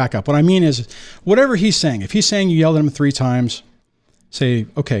 So let me back up. What I mean is, whatever he's saying, if he's saying you yelled at him 3 times, say,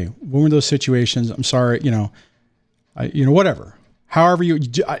 okay, when were those situations? I'm sorry, whatever. However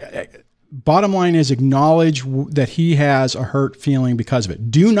bottom line is acknowledge that he has a hurt feeling because of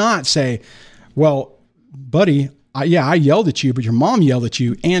it. Do not say, well, buddy, I yelled at you, but your mom yelled at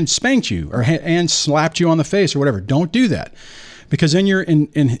you and spanked you and slapped you on the face or whatever. Don't do that, because in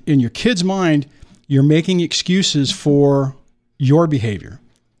your kid's mind, you're making excuses for your behavior.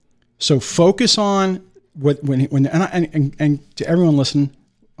 So focus on and to everyone listen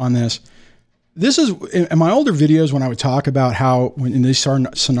on this. This is in my older videos when I would talk about how when in these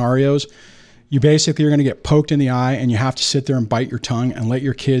scenarios, you basically are going to get poked in the eye and you have to sit there and bite your tongue and let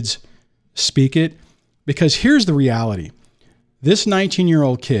your kids speak it. Because here's the reality. This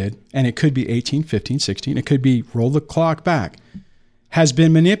 19-year-old kid, and it could be 18, 15, 16, it could be roll the clock back, has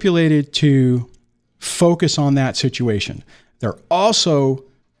been manipulated to focus on that situation. They're also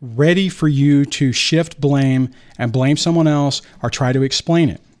ready for you to shift blame and blame someone else or try to explain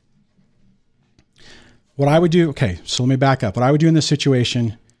it. What I would do, okay, so let me back up. What I would do in this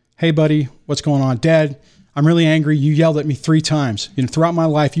situation, hey, buddy, what's going on? Dad, I'm really angry. You yelled at me 3 times. Throughout my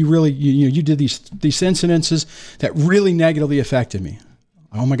life, you really, you did these incidences that really negatively affected me.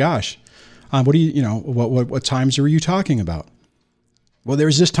 Oh my gosh. What times were you talking about? Well, there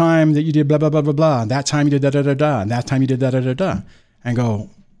was this time that you did blah, blah, blah, blah, blah. And that time you did da, da, da, da. And that time you did da, da, da, da. And go,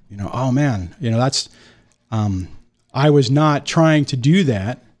 oh man, that's, I was not trying to do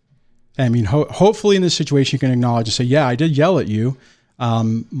that. I mean, hopefully in this situation, you can acknowledge and say, yeah, I did yell at you.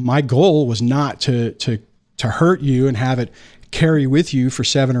 My goal was not to hurt you and have it carry with you for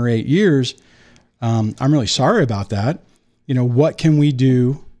 7 or 8 years. I'm really sorry about that. What can we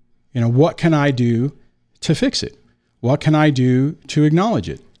do? What can I do to fix it? What can I do to acknowledge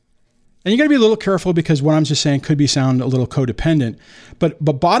it? And you got to be a little careful, because what I'm just saying could sound a little codependent, but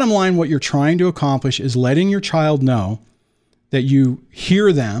bottom line, what you're trying to accomplish is letting your child know that you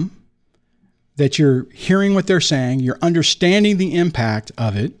hear them, that you're hearing what they're saying, you're understanding the impact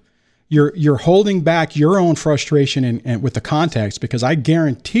of it, you're holding back your own frustration and with the context, because I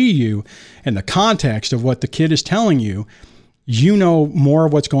guarantee you, in the context of what the kid is telling you, you know more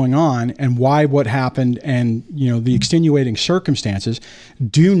of what's going on and why what happened and the extenuating circumstances.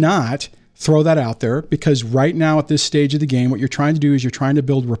 Do not throw that out there, because right now at this stage of the game, what you're trying to do is you're trying to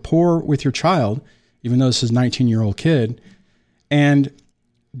build rapport with your child, even though this is a 19-year-old kid, and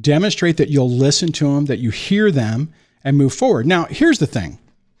demonstrate that you'll listen to them, that you hear them, and move forward. Now, here's the thing.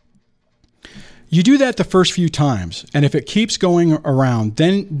 You do that the first few times, and if it keeps going around,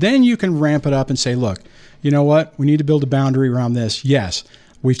 then you can ramp it up and say, look, you know what? We need to build a boundary around this. Yes,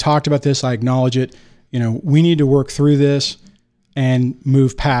 we've talked about this. I acknowledge it. We need to work through this and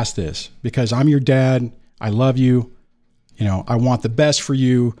move past this because I'm your dad. I love you. I want the best for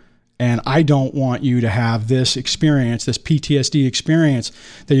you. And I don't want you to have this experience, this PTSD experience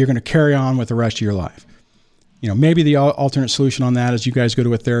that you're going to carry on with the rest of your life. Maybe the alternate solution on that is you guys go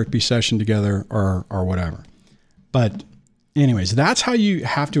to a therapy session together or whatever. But anyways, that's how you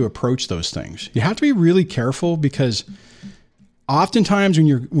have to approach those things. You have to be really careful because oftentimes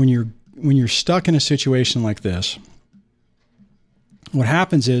when you're stuck in a situation like this, what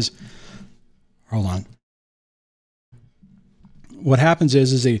happens is, hold on. What happens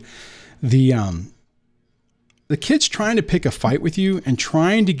is the kid's trying to pick a fight with you and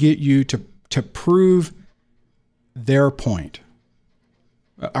trying to get you to prove their point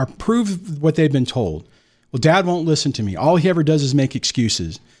or prove what they've been told. Well, dad won't listen to me. All he ever does is make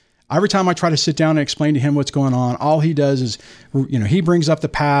excuses. Every time I try to sit down and explain to him what's going on, all he does is, he brings up the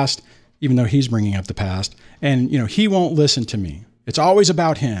past, even though he's bringing up the past, and, he won't listen to me. It's always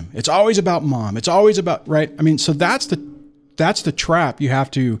about him. It's always about mom. It's always about, right? I mean, so that's the trap you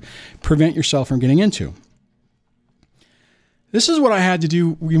have to prevent yourself from getting into. This is what I had to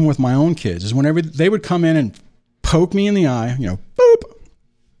do even with my own kids, is whenever they would come in and poke me in the eye, boop,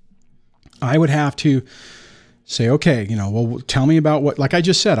 I would have to say, okay, well, tell me about what, like I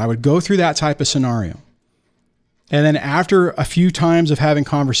just said, I would go through that type of scenario. And then after a few times of having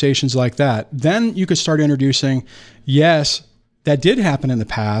conversations like that, then you could start introducing, yes, that did happen in the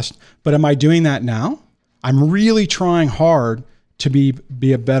past, but am I doing that now? I'm really trying hard to be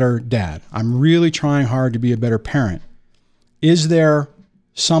a better dad. I'm really trying hard to be a better parent. Is there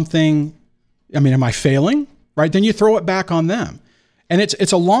something, am I failing? Right? Then you throw it back on them. And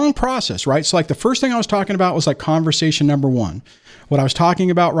it's a long process, right? So like the first thing I was talking about was like conversation number 1. What I was talking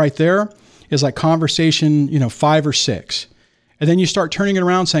about right there is like conversation, 5 or 6. And then you start turning it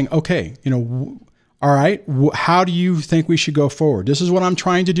around saying, okay, all right, how do you think we should go forward? This is what I'm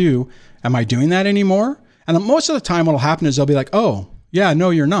trying to do. Am I doing that anymore? And most of the time what will happen is they'll be like, oh, yeah, no,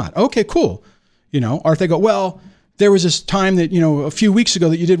 you're not. Okay, cool. Or if they go, well, there was this time that, a few weeks ago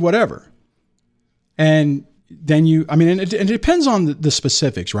that you did whatever. And then it depends on the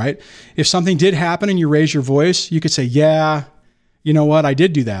specifics, right? If something did happen and you raise your voice, you could say, yeah, you know what? I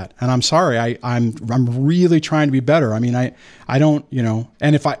did do that. And I'm sorry. I'm really trying to be better. I don't,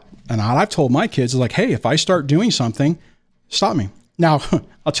 and I've told my kids like, hey, if I start doing something, stop me. Now,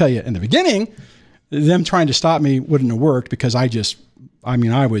 I'll tell you in the beginning, them trying to stop me wouldn't have worked because I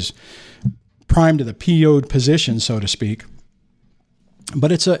was primed to the PO'd position, so to speak.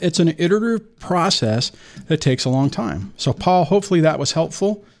 But it's an iterative process that takes a long time. So Paul, hopefully that was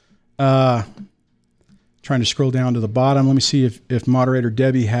helpful. Trying to scroll down to the bottom. Let me see if moderator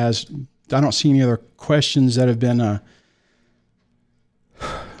Debbie has, I don't see any other questions that have been, man,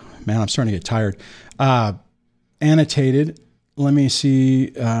 I'm starting to get tired. Annotated. Let me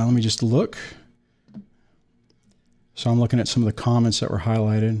see. Let me just look. So I'm looking at some of the comments that were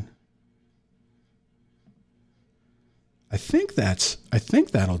highlighted. I think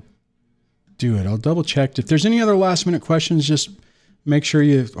that'll do it. I'll double check. If there's any other last minute questions, just make sure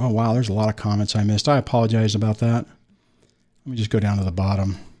oh wow, there's a lot of comments I missed. I apologize about that. Let me just go down to the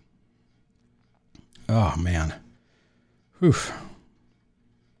bottom. Oh man. Whew.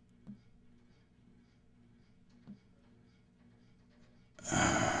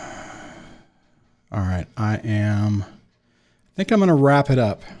 All right. I think I'm going to wrap it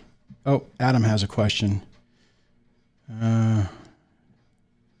up. Oh, Adam has a question.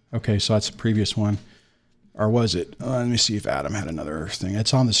 Okay, so that's the previous one. Or was it? Let me see if Adam had another thing.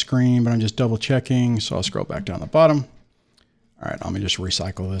 It's on the screen, but I'm just double checking. So I'll scroll back down the bottom. All right, let me just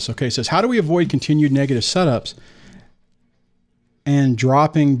recycle this. Okay, it says, how do we avoid continued negative setups and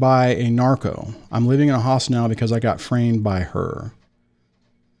dropping by a narco? I'm living in a hostel now because I got framed by her.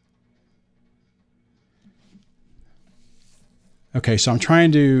 Okay, so I'm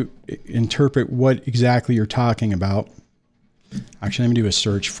trying to interpret what exactly you're talking about. Actually, let me do a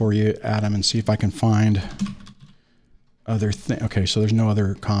search for you, Adam, and see if I can find other things. Okay, so there's no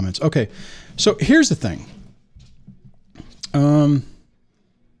other comments. Okay, so here's the thing. I'm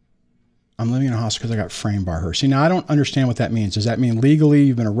living in a hospital because I got framed by her. See, now I don't understand what that means. Does that mean legally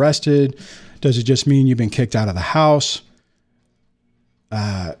you've been arrested? Does it just mean you've been kicked out of the house?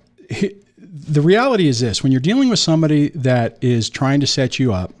 The reality is this: when you're dealing with somebody that is trying to set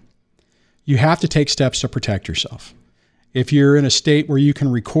you up, you have to take steps to protect yourself. If you're in a state where you can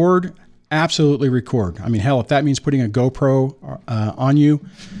record absolutely record. I mean, hell, if that means putting a GoPro on you,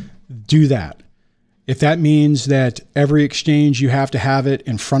 do that. If that means that every exchange you have to have it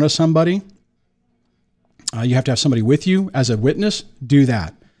in front of somebody, you have to have somebody with you as a witness, do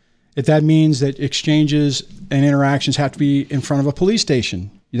that. If that means that exchanges and interactions have to be in front of a police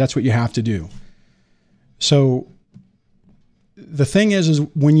station, that's what you have to do. So the thing is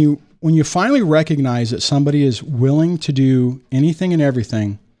when you finally recognize that somebody is willing to do anything and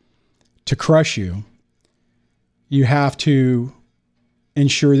everything to crush you, you have to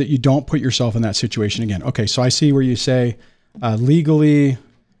ensure that you don't put yourself in that situation again. Okay, so I see where you say legally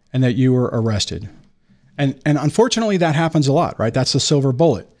and that you were arrested. And unfortunately, that happens a lot, right? That's the silver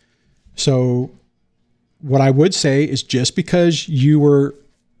bullet. So what I would say is just because you were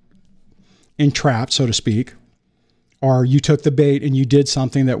entrapped, so to speak, or you took the bait and you did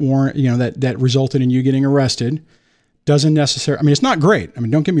something that that resulted in you getting arrested, doesn't necessarily, I mean, it's not great. I mean,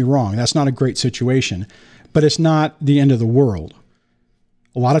 don't get me wrong. That's not a great situation, but it's not the end of the world.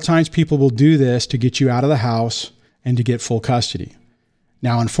 A lot of times people will do this to get you out of the house and to get full custody.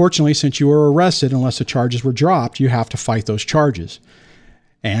 Now, unfortunately, since you were arrested, unless the charges were dropped, you have to fight those charges.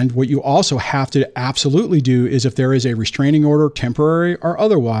 And what you also have to absolutely do is if there is a restraining order, temporary or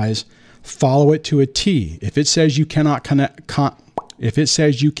otherwise, follow it to a T. If it says you cannot contact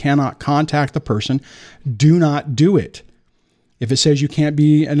the person, do not do it. If it says you can't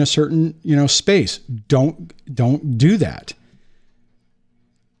be in a certain, space, don't do that.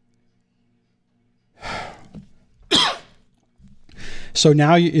 So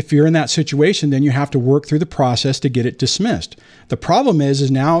now if you're in that situation, then you have to work through the process to get it dismissed. The problem is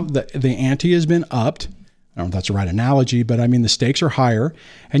now the ante has been upped. I don't know if that's the right analogy, but I mean, the stakes are higher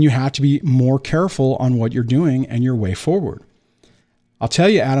and you have to be more careful on what you're doing and your way forward. I'll tell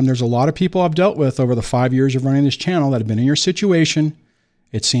you, Adam, there's a lot of people I've dealt with over the 5 years of running this channel that have been in your situation.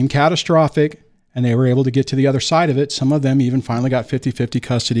 It seemed catastrophic and they were able to get to the other side of it. Some of them even finally got 50-50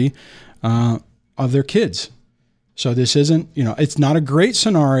 custody of their kids. So this isn't, it's not a great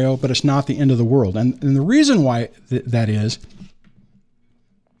scenario, but it's not the end of the world. And the reason why that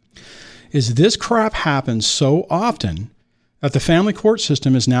is this crap happens so often that the family court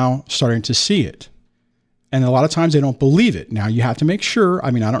system is now starting to see it. And a lot of times they don't believe it. Now you have to make sure, I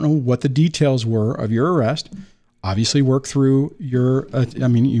don't know what the details were of your arrest. Obviously work through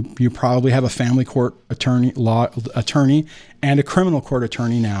you probably have a family court law attorney and a criminal court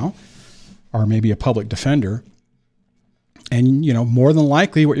attorney now, or maybe a public defender. And, more than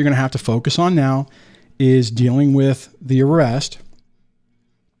likely what you're going to have to focus on now is dealing with the arrest,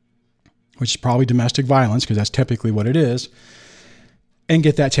 which is probably domestic violence, because that's typically what it is, and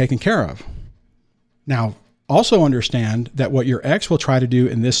get that taken care of. Now, also understand that what your ex will try to do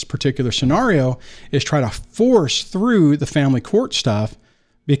in this particular scenario is try to force through the family court stuff,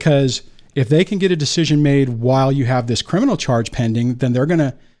 because if they can get a decision made while you have this criminal charge pending, then they're going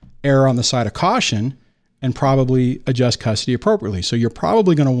to err on the side of caution and probably adjust custody appropriately. So you're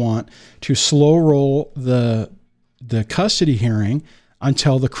probably going to want to slow roll the custody hearing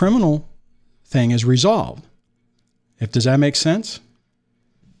until the criminal thing is resolved. Does that make sense?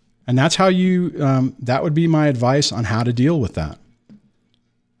 And that's how that would be my advice on how to deal with that.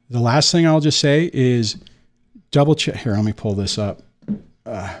 The last thing I'll just say is double check. Here, let me pull this up.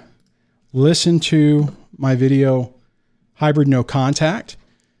 Listen to my video, Hybrid No Contact.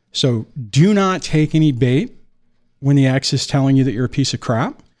 So do not take any bait when the ex is telling you that you're a piece of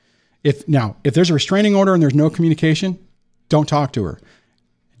crap. If there's a restraining order and there's no communication, don't talk to her.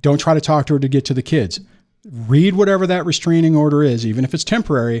 Don't try to talk to her to get to the kids. Read whatever that restraining order is, even if it's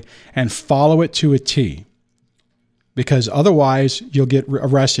temporary, and follow it to a T. Because otherwise you'll get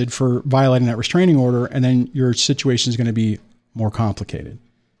arrested for violating that restraining order, and then your situation is going to be more complicated.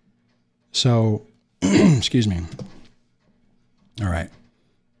 So, excuse me. All right.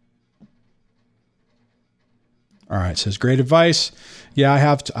 It says, great advice. Yeah, I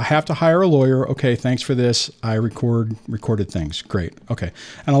have to hire a lawyer. Okay, thanks for this. I recorded things. Great. Okay.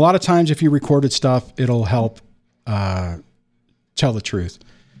 And a lot of times if you recorded stuff, it'll help tell the truth.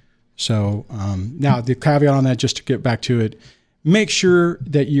 So now the caveat on that, just to get back to it, make sure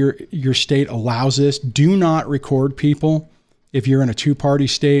that your state allows this. Do not record people if you're in a two-party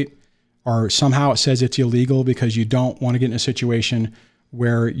state or somehow it says it's illegal, because you don't want to get in a situation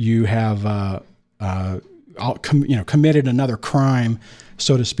where you have committed another crime,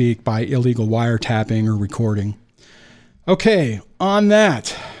 so to speak, by illegal wiretapping or recording. Okay, on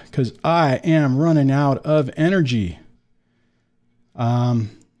that, because I am running out of energy.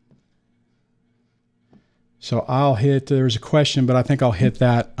 So I'll hit, there's a question, but I think I'll hit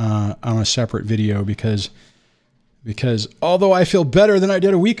that on a separate video because although I feel better than I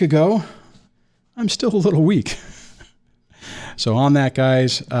did a week ago, I'm still a little weak. So on that,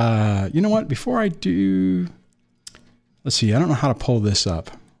 guys, you know what? Before I do, let's see. I don't know how to pull this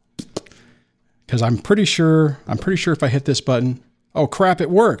up because I'm pretty sure if I hit this button, oh crap, it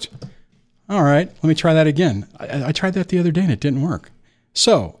worked. All right, let me try that again. I tried that the other day and it didn't work.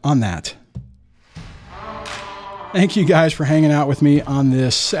 So on that, thank you guys for hanging out with me on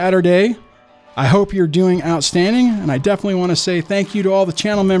this Saturday. I hope you're doing outstanding, and I definitely want to say thank you to all the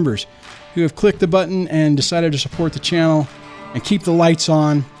channel members who have clicked the button and decided to support the channel and keep the lights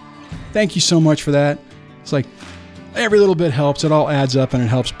on. Thank you so much for that. It's like every little bit helps. It all adds up, and it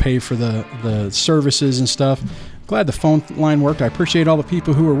helps pay for the services and stuff. Glad the phone line worked. I appreciate all the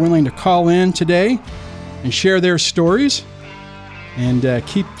people who were willing to call in today and share their stories. And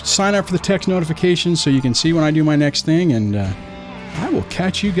sign up for the text notifications so you can see when I do my next thing. And I will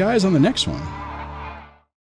catch you guys on the next one.